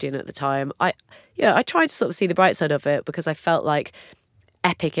The Guardian at the time, I tried to sort of see the bright side of it because I felt like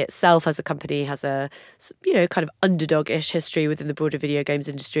Epic itself as a company has a, kind of underdog-ish history within the broader video games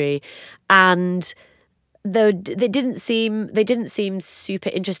industry. And though they didn't seem super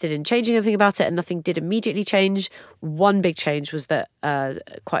interested in changing anything about it, and nothing did immediately change. One big change was that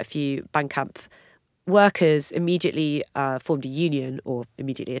quite a few Bandcamp workers immediately formed a union, or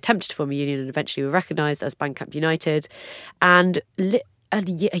immediately attempted to form a union, and eventually were recognised as Bandcamp United. And a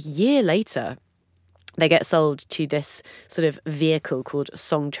year later, they get sold to this sort of vehicle called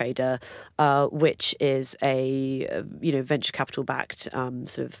Song Trader, which is a venture capital backed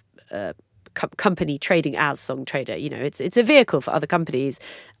sort of company trading as Song Trader. It's a vehicle for other companies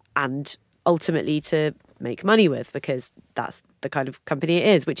and ultimately to make money with, because that's the kind of company it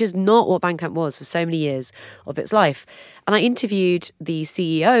is, which is not what Bandcamp was for so many years of its life. And I interviewed the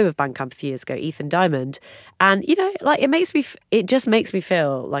CEO of Bandcamp a few years ago, Ethan Diamond, and it just makes me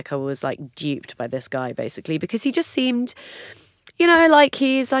feel like I was like duped by this guy, basically, because he just seemed, like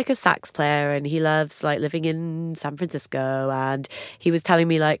he's like a sax player and he loves like living in San Francisco, and he was telling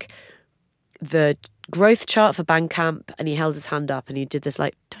me like the growth chart for Bandcamp, and he held his hand up and he did this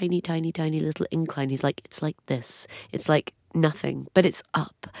like tiny little incline. He's like, it's like this, it's like nothing, but it's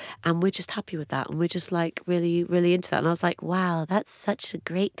up, and we're just happy with that, and we're just like really, really into that. And I was like, wow, that's such a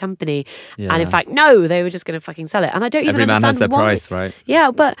great company. Yeah. And in fact, no, they were just going to fucking sell it. And I don't even Every man has their understand why. price, right?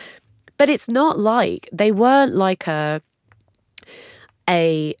 Yeah, but it's not like they weren't like a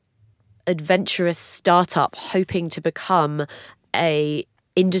adventurous startup hoping to become a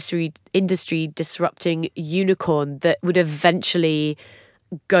industry disrupting unicorn that would eventually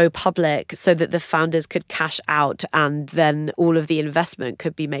go public so that the founders could cash out and then all of the investment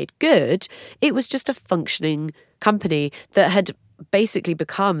could be made good. It was just a functioning company that had basically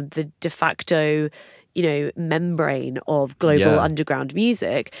become the de facto membrane of global underground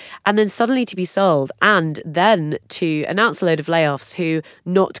music, and then suddenly to be sold and then to announce a load of layoffs who,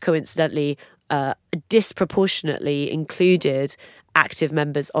 not coincidentally, disproportionately included active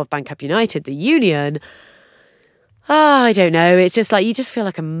members of Bandcamp United, the union. I don't know. It's just like, you just feel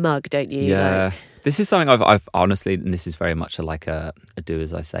like a mug, don't you? Yeah. Like, this is something I've honestly, and this is very much a do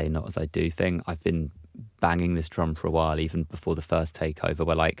as I say, not as I do thing. I've been banging this drum for a while, even before the first takeover,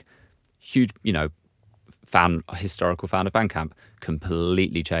 where like huge, historical fan of Bandcamp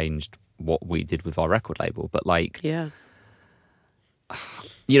completely changed what we did with our record label. But like, yeah.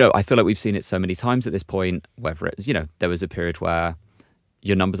 I feel like we've seen it so many times at this point, whether it's, there was a period where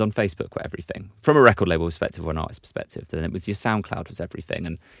your numbers on Facebook were everything from a record label perspective or an artist perspective. Then it was your SoundCloud was everything.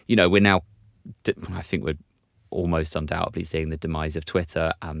 And, we're now, I think we're almost undoubtedly seeing the demise of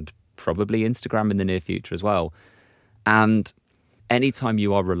Twitter and probably Instagram in the near future as well. And anytime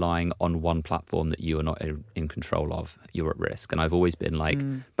you are relying on one platform that you are not in control of, you're at risk. And I've always been like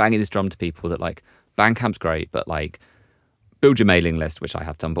banging this drum to people that like Bandcamp's great, but like, build your mailing list, which I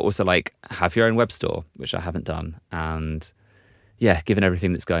have done, but also like have your own web store, which I haven't done. And yeah, given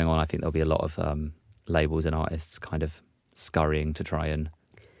everything that's going on, I think there'll be a lot of labels and artists kind of scurrying to try and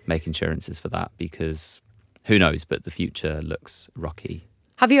make insurances for that, because who knows, but the future looks rocky.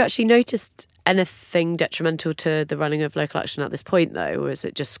 Have you actually noticed anything detrimental to the running of Local Action at this point, though, or is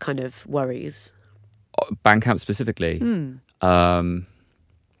it just kind of worries? Bandcamp specifically?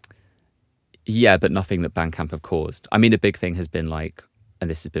 Yeah, but nothing that Bandcamp have caused. I mean, a big thing has been like, and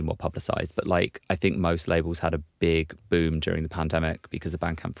this has been more publicised, but like I think most labels had a big boom during the pandemic because of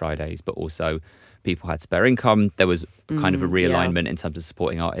Bandcamp Fridays, but also people had spare income. There was kind of a realignment in terms of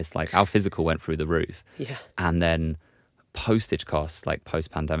supporting artists. Like our physical went through the roof. Yeah. And then postage costs, like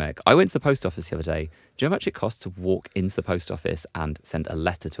post-pandemic. I went to the post office the other day. Do you know how much it costs to walk into the post office and send a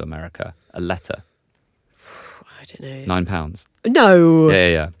letter to America? A letter. I don't know. £9. No.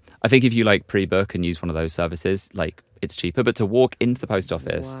 Yeah. I think if you like pre-book and use one of those services, like it's cheaper. But to walk into the post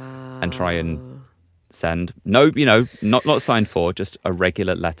office and try and send not signed for, just a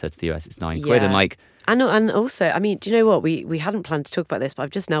regular letter to the US, it's £9. And like, and also, I mean, do you know what? We hadn't planned to talk about this, but I've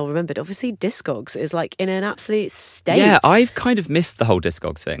just now remembered. Obviously, Discogs is like in an absolute state. Yeah, I've kind of missed the whole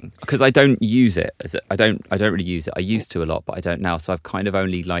Discogs thing because I don't use it. I don't really use it. I used to a lot, but I don't now. So I've kind of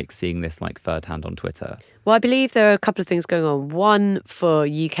only like seeing this like third hand on Twitter. Well, I believe there are a couple of things going on. One, for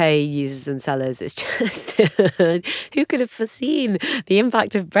UK users and sellers, it's just who could have foreseen the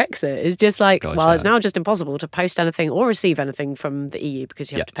impact of Brexit? It's just like, it's now just impossible to post anything or receive anything from the EU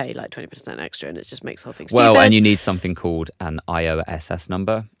because you have to pay like 20% extra, and it just makes the whole thing stupid. Well, and you need something called an IOSS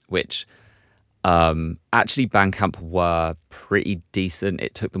number, which Actually, Bandcamp were pretty decent.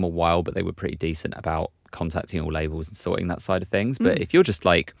 It took them a while, but they were pretty decent about contacting all labels and sorting that side of things. But if you're just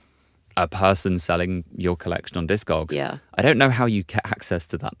like a person selling your collection on Discogs, Yeah. I don't know how you get access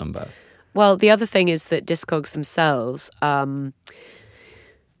to that number. Well, the other thing is that Discogs themselves,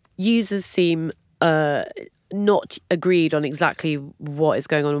 users seem not agreed on exactly what is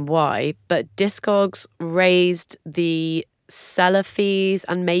going on and why, but Discogs raised the seller fees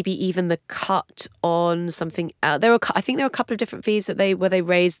and maybe even the cut on something else. I think there were a couple of different fees where they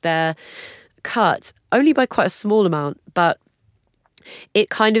raised their cut only by quite a small amount, but it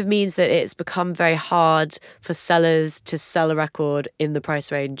kind of means that it's become very hard for sellers to sell a record in the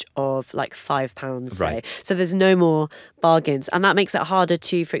price range of like £5, say. Right. So there's no more bargains. And that makes it harder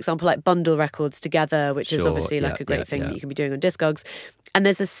to, for example, like bundle records together, which is Sure, obviously like yeah, a great yeah, thing yeah. that you can be doing on Discogs. And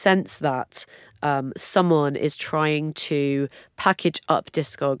there's a sense that someone is trying to package up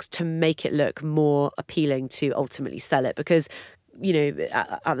Discogs to make it look more appealing to ultimately sell it, because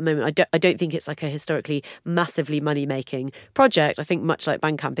at the moment, I don't think it's like a historically massively money-making project. I think much like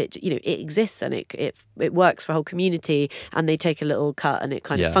Bandcamp, it exists and it works for a whole community, and they take a little cut and it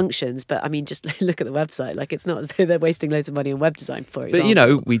kind of functions. But I mean, just look at the website. Like, it's not as though they're wasting loads of money on web design, for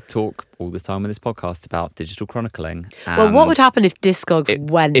example. But we talk all the time on this podcast about digital chronicling. Well, what would happen if Discogs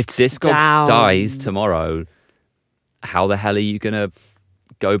If Discogs down? dies tomorrow, how the hell are you going to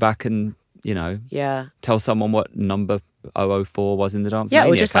go back and, Yeah. tell someone what number 004 was in the Dance Yeah,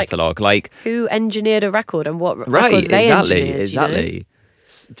 or Mania just, like, catalogue? Like, Who engineered a record and what right, records they engineered? exactly.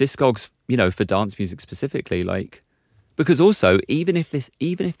 Discogs, for dance music specifically, like, because also even if this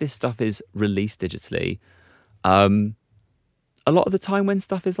stuff is released digitally, a lot of the time when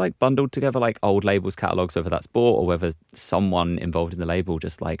stuff is like bundled together, like old labels catalogs, whether that's bought or whether someone involved in the label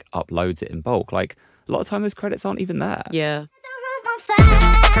just like uploads it in bulk, like a lot of time those credits aren't even there. Yeah.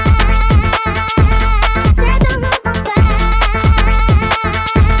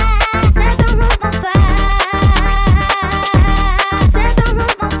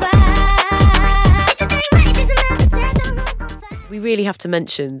 We really have to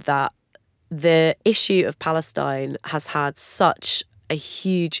mention that the issue of Palestine has had such a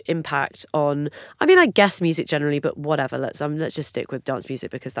huge impact on, I mean, I guess music generally, but whatever. Let's just stick with dance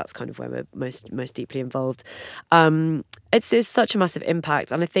music because that's kind of where we're most deeply involved. It's just such a massive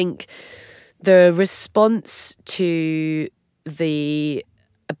impact, and I think the response to the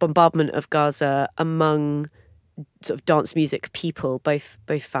bombardment of Gaza among sort of dance music people, both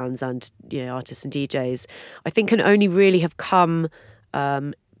fans and artists and DJs, I think can only really have come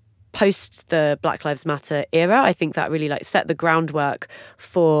post the Black Lives Matter era. I think that really like set the groundwork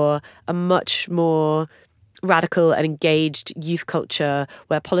for a much more radical and engaged youth culture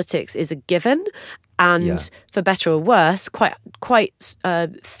where politics is a given. And for better or worse, quite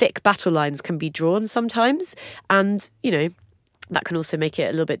thick battle lines can be drawn sometimes. And, that can also make it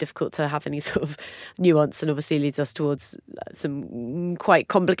a little bit difficult to have any sort of nuance, and obviously leads us towards some quite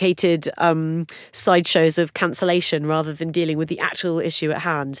complicated sideshows of cancellation rather than dealing with the actual issue at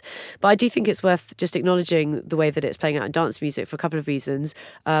hand. But I do think it's worth just acknowledging the way that it's playing out in dance music for a couple of reasons.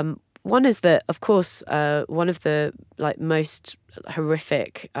 One is that, of course, one of the most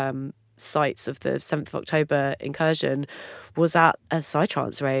horrific sites of the 7th of October incursion was at a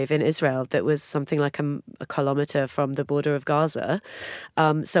psytrance rave in Israel that was something like a kilometre from the border of Gaza.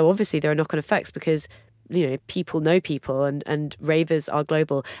 So obviously there are knock-on effects because people know people, and ravers are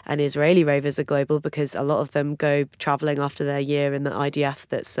global, and Israeli ravers are global because a lot of them go travelling after their year in the IDF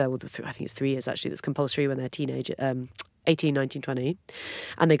that's, I think it's 3 years actually, that's compulsory when they're teenage, 18, 19, 20,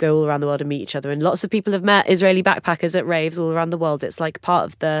 and they go all around the world and meet each other. And lots of people have met Israeli backpackers at raves all around the world. It's like part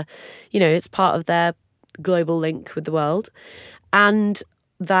of the, it's part of their global link with the world. And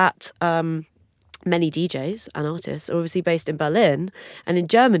that many DJs and artists are obviously based in Berlin, and in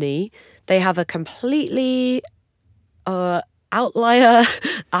Germany they have a completely outlier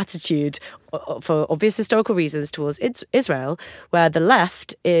attitude for obvious historical reasons towards Israel, where the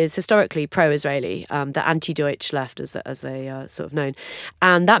left is historically pro-Israeli, the anti-Deutsch left as they are sort of known.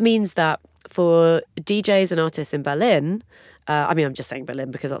 And that means that for DJs and artists in Berlin, I'm just saying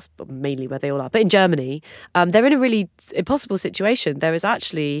Berlin because that's mainly where they all are, but in Germany, they're in a really impossible situation. There is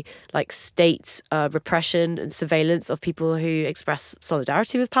actually like state repression and surveillance of people who express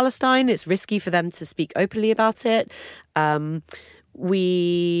solidarity with Palestine. It's risky for them to speak openly about it.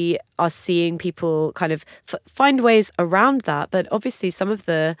 We are seeing people kind of find ways around that, but obviously some of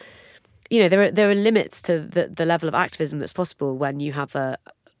the, there are limits to the level of activism that's possible when you have a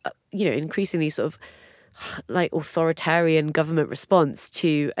increasingly sort of like authoritarian government response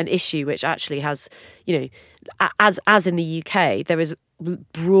to an issue which actually has, as in the UK, there is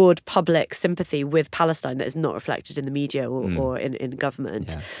broad public sympathy with Palestine that is not reflected in the media or in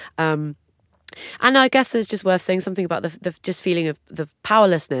government. Yeah. And I guess there's just worth saying something about the just feeling of the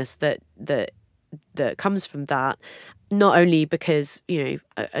powerlessness that comes from that. Not only because, you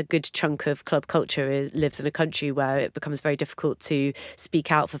know, a good chunk of club culture lives in a country where it becomes very difficult to speak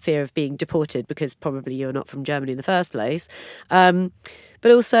out for fear of being deported because probably you're not from Germany in the first place.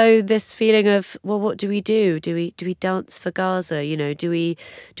 But also this feeling of, well, what do we do? Do we dance for Gaza? You know, do we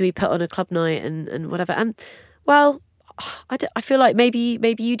put on a club night and whatever? And well, I feel like maybe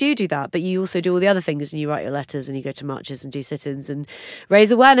you do that, but you also do all the other things, and you write your letters and you go to marches and do sit-ins and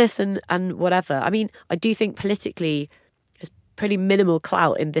raise awareness and whatever. I mean, I do think politically there's pretty minimal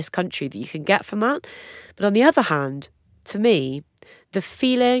clout in this country that you can get from that. But on the other hand, to me, the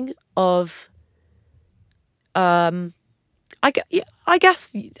feeling of I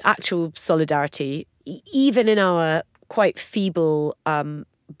guess actual solidarity, even in our quite feeble,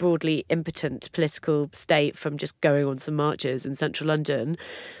 broadly impotent political state from just going on some marches in central London,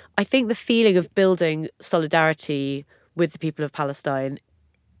 I think the feeling of building solidarity with the people of Palestine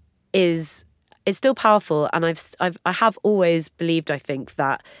is still powerful. And I have always believed, I think,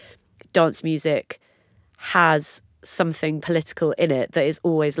 that dance music has something political in it that is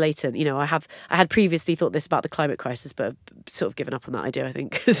always latent. You know, I had previously thought this about the climate crisis, but I've sort of given up on that idea, I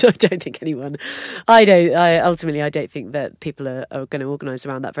think. So I don't think I don't think that people are going to organise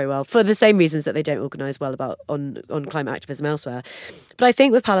around that very well, for the same reasons that they don't organise well on climate activism elsewhere. But I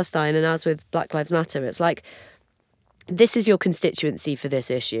think with Palestine, and as with Black Lives Matter, it's like, this is your constituency for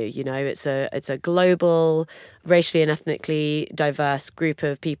this issue. You know, it's a global, racially and ethnically diverse group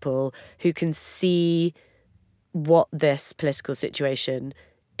of people who can see what this political situation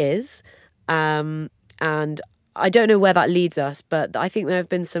is. And I don't know where that leads us, but I think there have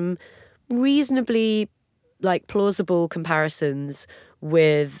been some reasonably plausible comparisons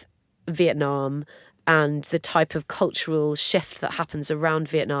with Vietnam and the type of cultural shift that happens around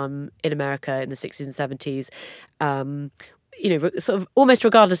Vietnam in America in the 60s and 70s. You know, sort of almost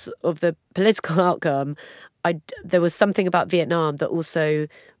regardless of the political outcome, there was something about Vietnam that also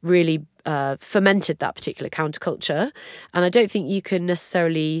really fermented that particular counterculture. And I don't think you can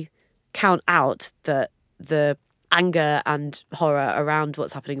necessarily count out that the anger and horror around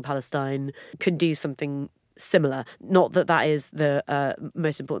what's happening in Palestine can do something similar. Not that that is the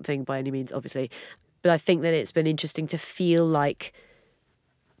most important thing by any means, obviously, but I think that it's been interesting to feel like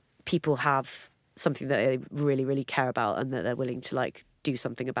people have something that they really, really care about, and that they're willing to do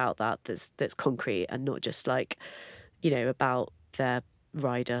something about that's concrete and not just about their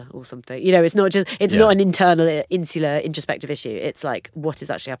rider or something. You know, it's not an internal, insular, introspective issue. It's what is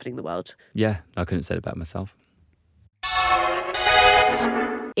actually happening in the world. Yeah, I couldn't say it about myself.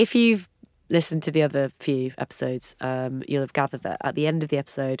 If you've listened to the other few episodes, you'll have gathered that at the end of the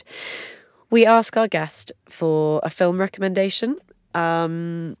episode, we ask our guest for a film recommendation.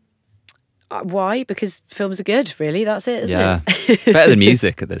 Why? Because films are good, really. That's it, isn't it? Better than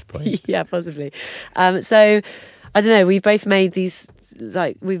music at this point. Yeah, possibly. So, I don't know, we've both made these,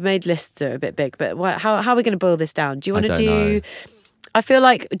 we've made lists that are a bit big, but how are we going to boil this down? Do you want to do... Know. I feel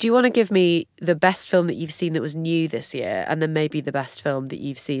do you want to give me the best film that you've seen that was new this year, and then maybe the best film that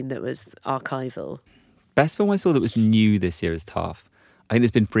you've seen that was archival? Best film I saw that was new this year is tough. I think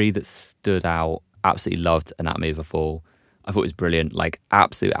there's been 3 that stood out. Absolutely loved Anatomy of a Fall. I thought it was brilliant,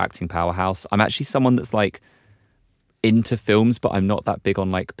 absolute acting powerhouse. I'm actually someone that's into films, but I'm not that big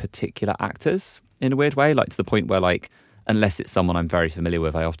on particular actors in a weird way, to the point where unless it's someone I'm very familiar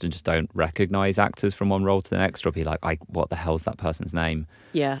with, I often just don't recognise actors from one role to the next, or be what the hell's that person's name?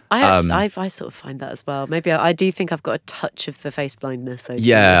 Yeah, I sort of find that as well. Maybe I do think I've got a touch of the face blindness, though.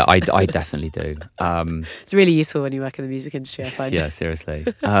 Yeah, I definitely do. It's really useful when you work in the music industry, I find. Yeah, seriously.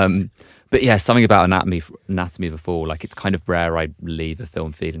 But yeah, something about Anatomy of a Fall, it's kind of rare I leave a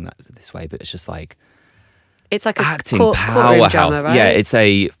film feeling this way, but it's just it's like a acting courtroom powerhouse. drama, right? Yeah, it's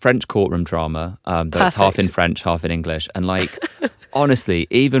a French courtroom drama. That's half in French, half in English. And honestly,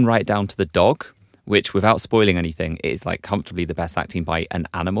 even right down to the dog, which without spoiling anything, is comfortably the best acting by an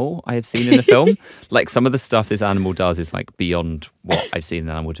animal I have seen in a film. Some of the stuff this animal does is beyond what I've seen an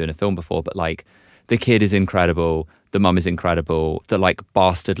animal do in a film before. But the kid is incredible. The mum is incredible. The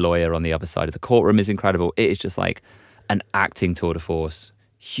bastard lawyer on the other side of the courtroom is incredible. It is just an acting tour de force.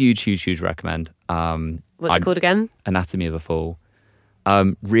 Huge recommend. What's it called again? Anatomy of a Fall.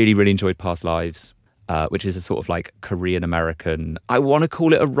 Really, really enjoyed Past Lives, which is a sort of Korean American. I want to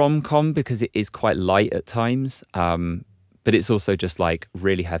call it a rom-com because it is quite light at times, but it's also just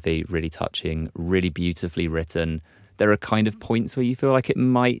really heavy, really touching, really beautifully written. There are kind of points where you feel it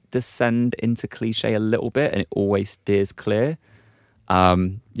might descend into cliche a little bit, and it always steers clear.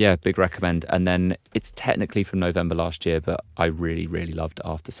 Yeah, big recommend. And then it's technically from November last year, but I really, really loved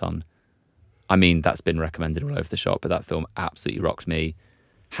After Sun. I mean, that's been recommended all over the shop, but that film absolutely rocked me.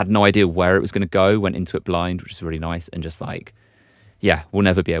 Had no idea where it was going to go, went into it blind, which is really nice, and just like, yeah, we'll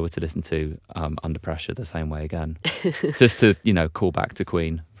never be able to listen to Under Pressure the same way again. Just to, call back to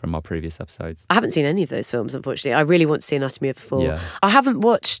Queen from our previous episodes. I haven't seen any of those films, unfortunately. I really want to see Anatomy of a Fall. Yeah. I haven't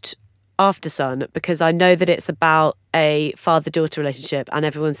watched After Sun because I know that it's about a father-daughter relationship, and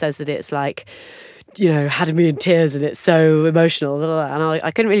everyone says that it's like, had me in tears and it's so emotional. And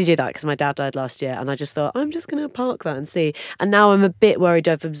I couldn't really do that because my dad died last year, and I just thought, I'm just going to park that and see. And now I'm a bit worried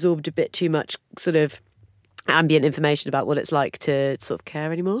I've absorbed a bit too much sort of ambient information about what it's like to sort of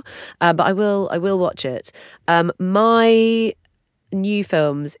care anymore. But I will watch it. My new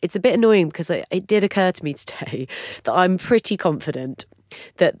films, it's a bit annoying because it did occur to me today that I'm pretty confident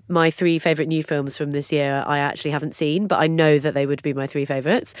that my 3 favourite new films from this year I actually haven't seen, but I know that they would be my 3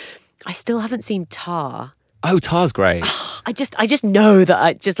 favourites. I still haven't seen Tar. Oh, Tar's great. I just know that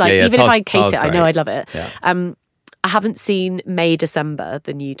I just like, even if I hate Tar's it, I know great. I'd love it. Yeah. I haven't seen May December,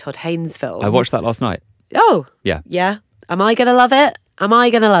 the new Todd Haynes film. I watched that last night. Oh, Yeah. yeah. Am I gonna love it?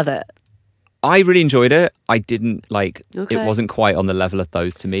 I really enjoyed it. I didn't Okay. it wasn't quite on the level of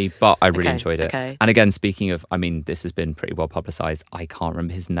those to me, but I really Okay, enjoyed it. okay. And again, speaking of, this has been pretty well publicised. I can't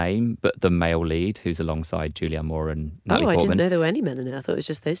remember his name, but the male lead who's alongside Julianne Moore and Natalie Oh, I Portman. didn't know there were any men in it. I thought it was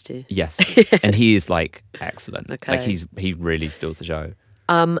just those two. Yes. And he is excellent. Okay. He really steals the show.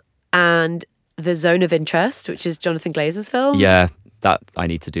 And The Zone of Interest, which is Jonathan Glazer's film. Yeah. That I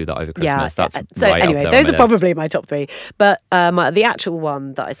need to do that over Christmas. That's so right anyway, up there those on are my list. probably my top 3. But the actual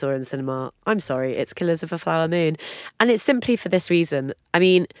one that I saw in the cinema, I'm sorry, it's Killers of a Flower Moon, and it's simply for this reason. I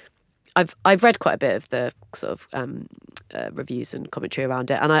mean, I've read quite a bit of the sort of reviews and commentary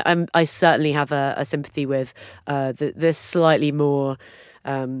around it, and I certainly have a sympathy with the slightly more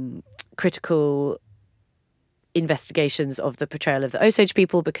critical investigations of the portrayal of the Osage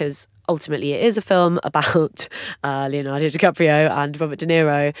people, because ultimately it is a film about Leonardo DiCaprio and Robert De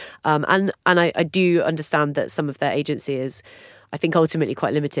Niro, and I do understand that some of their agency is, I think, ultimately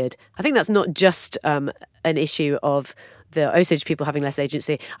quite limited. I think that's not just an issue of the Osage people having less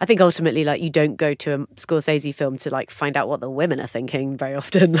agency. I think ultimately, you don't go to a Scorsese film to find out what the women are thinking very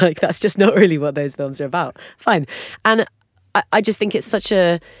often. That's just not really what those films are about. Fine. And I just think it's such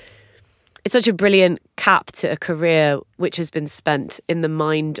a brilliant cap to a career which has been spent in the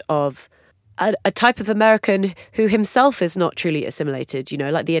mind of a type of American who himself is not truly assimilated,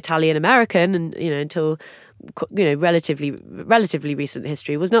 like the Italian American, and until relatively recent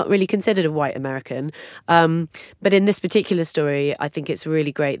history was not really considered a white American. But in this particular story, I think it's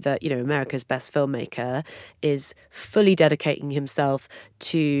really great that America's best filmmaker is fully dedicating himself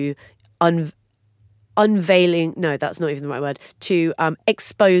to unveiling. No, that's not even the right word. To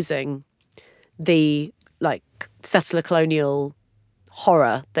exposing the settler colonial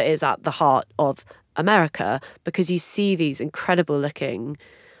horror that is at the heart of America, because you see these incredible looking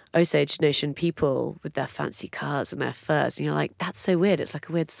Osage Nation people with their fancy cars and their furs, and you're like, that's so weird. It's like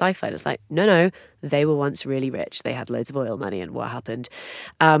a weird sci-fi. And it's like, no, they were once really rich. They had loads of oil money, and what happened?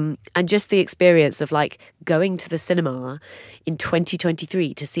 And just the experience of going to the cinema in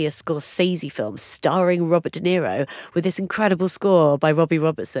 2023 to see a Scorsese film starring Robert De Niro with this incredible score by Robbie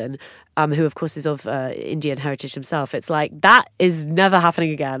Robertson, who of course is of Indian heritage himself. It's like, that is never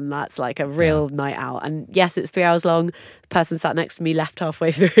happening again. That's a real night out. And yes, it's 3 hours long. The person sat next to me left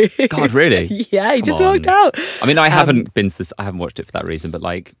halfway through. God, really? Yeah, he Come just on. walked out. I haven't been to this. I haven't watched it for that reason. But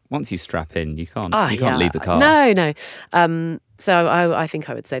once you strap in, you can't leave the car. No. So I think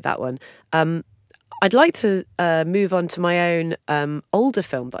I would say that one. I'd like to move on to my own older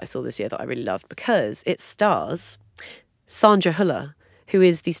film that I saw this year that I really loved, because it stars Sandra Huller, who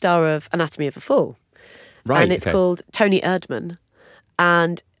is the star of Anatomy of a Fall. Right. And it's called Tony Erdmann.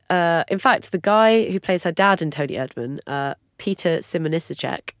 And in fact, the guy who plays her dad in Tony Erdmann, Peter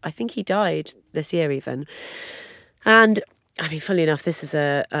Simonisicek, I think he died this year even. And funnily enough, this is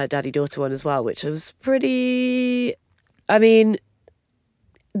a daddy-daughter one as well, which was pretty...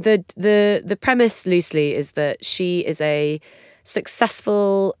 The premise loosely is that she is a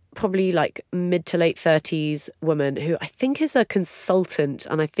successful, probably mid to late 30s woman who I think is a consultant,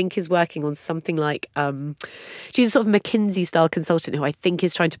 and I think is working on something she's a sort of McKinsey style consultant who I think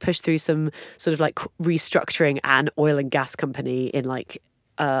is trying to push through some sort of restructuring an oil and gas company in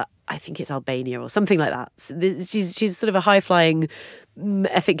I think it's Albania or something like that. So she's sort of a high-flying,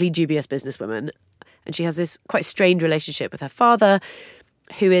 ethically dubious businesswoman, and she has this quite strained relationship with her father,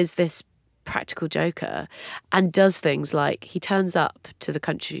 who is this practical joker and does things like he turns up to the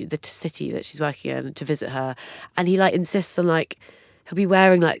city that she's working in to visit her, and he insists on he'll be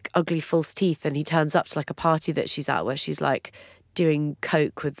wearing like ugly false teeth, and he turns up to like a party that she's at where she's like doing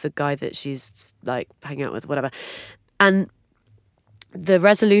coke with the guy that she's like hanging out with, whatever. And the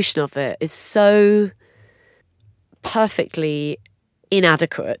resolution of it is so perfectly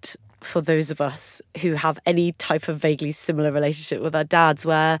inadequate for those of us who have any type of vaguely similar relationship with our dads,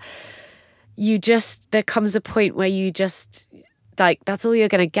 where there comes a point where you just like, that's all you're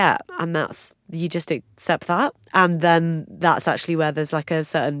going to get, and you just accept that, and then that's actually where there's like a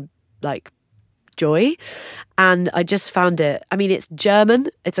certain like joy. And I just found it, I mean, it's German,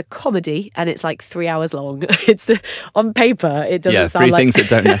 it's a comedy, and it's like 3 hours long. It's on paper, it doesn't sound three like things that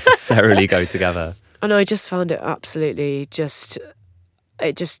don't necessarily go together. And I just found it absolutely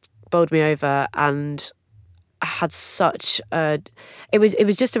it just bowled me over, and I had such it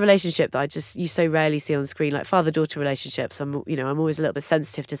was just a relationship that you so rarely see on screen, like father-daughter relationships. I'm always a little bit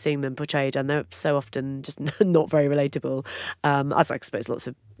sensitive to seeing them portrayed, and they're so often just not very relatable, as I suppose lots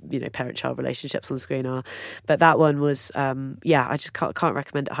of parent-child relationships on screen are. But that one was I just can't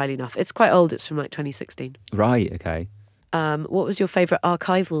recommend it highly enough. It's quite old, it's from like 2016. Right, okay. What was your favourite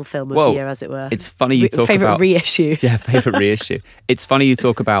archival film of the year, as it were? It's funny you talk favourite about... reissue. Yeah, favourite reissue. It's funny you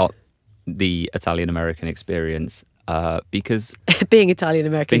talk about the Italian-American experience, because... being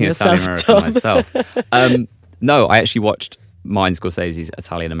Italian-American yourself, Tom. Myself. No, I actually watched Martin Scorsese's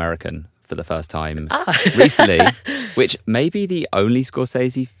Italian-American for the first time recently, which may be the only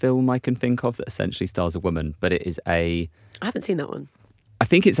Scorsese film I can think of that essentially stars a woman, but it is I haven't seen that one. I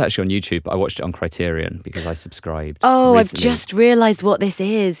think it's actually on YouTube, but I watched it on Criterion because I subscribed. Oh, recently. I've just realised what this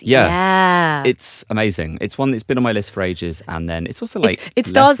is. Yeah. It's amazing. It's one that's been on my list for ages, and then it's also like... It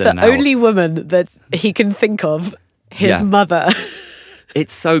stars the only woman that he can think of, his mother.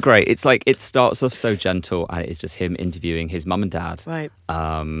 It's so great. It's like, it starts off so gentle, and it's just him interviewing his mum and dad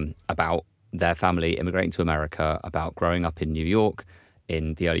about their family immigrating to America, about growing up in New York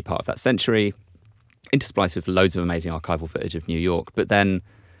in the early part of that century, interspliced with loads of amazing archival footage of New York. But then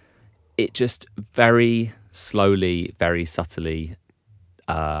it just very slowly, very subtly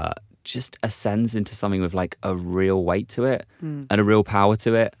just ascends into something with like a real weight to it and a real power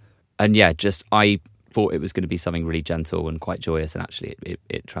to it. And I thought it was going to be something really gentle and quite joyous, and actually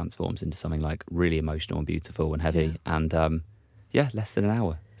it transforms into something like really emotional and beautiful and heavy. And less than an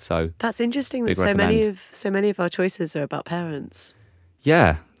hour. So that's interesting that so many of our choices are about parents.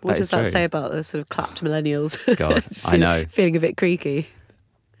 Yeah. What does that say about the sort of clapped millennials? God, I know. Feeling a bit creaky.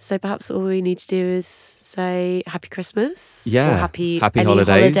 So perhaps all we need to do is say happy Christmas. Yeah. Or happy holidays.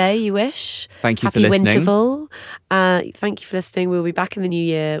 Holiday you wish. Thank you happy for listening. Happy Winterval. Thank you for listening. We'll be back in the new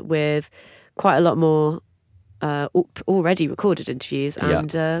year with quite a lot more already recorded interviews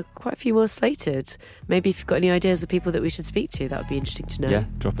and quite a few more slated. Maybe if you've got any ideas of people that we should speak to, that would be interesting to know. Yeah,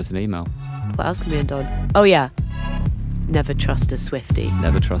 drop us an email. What else can we end on? Oh yeah. Never trust a Swiftie.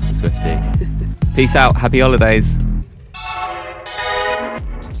 Never trust a Swiftie. Peace out. Happy holidays.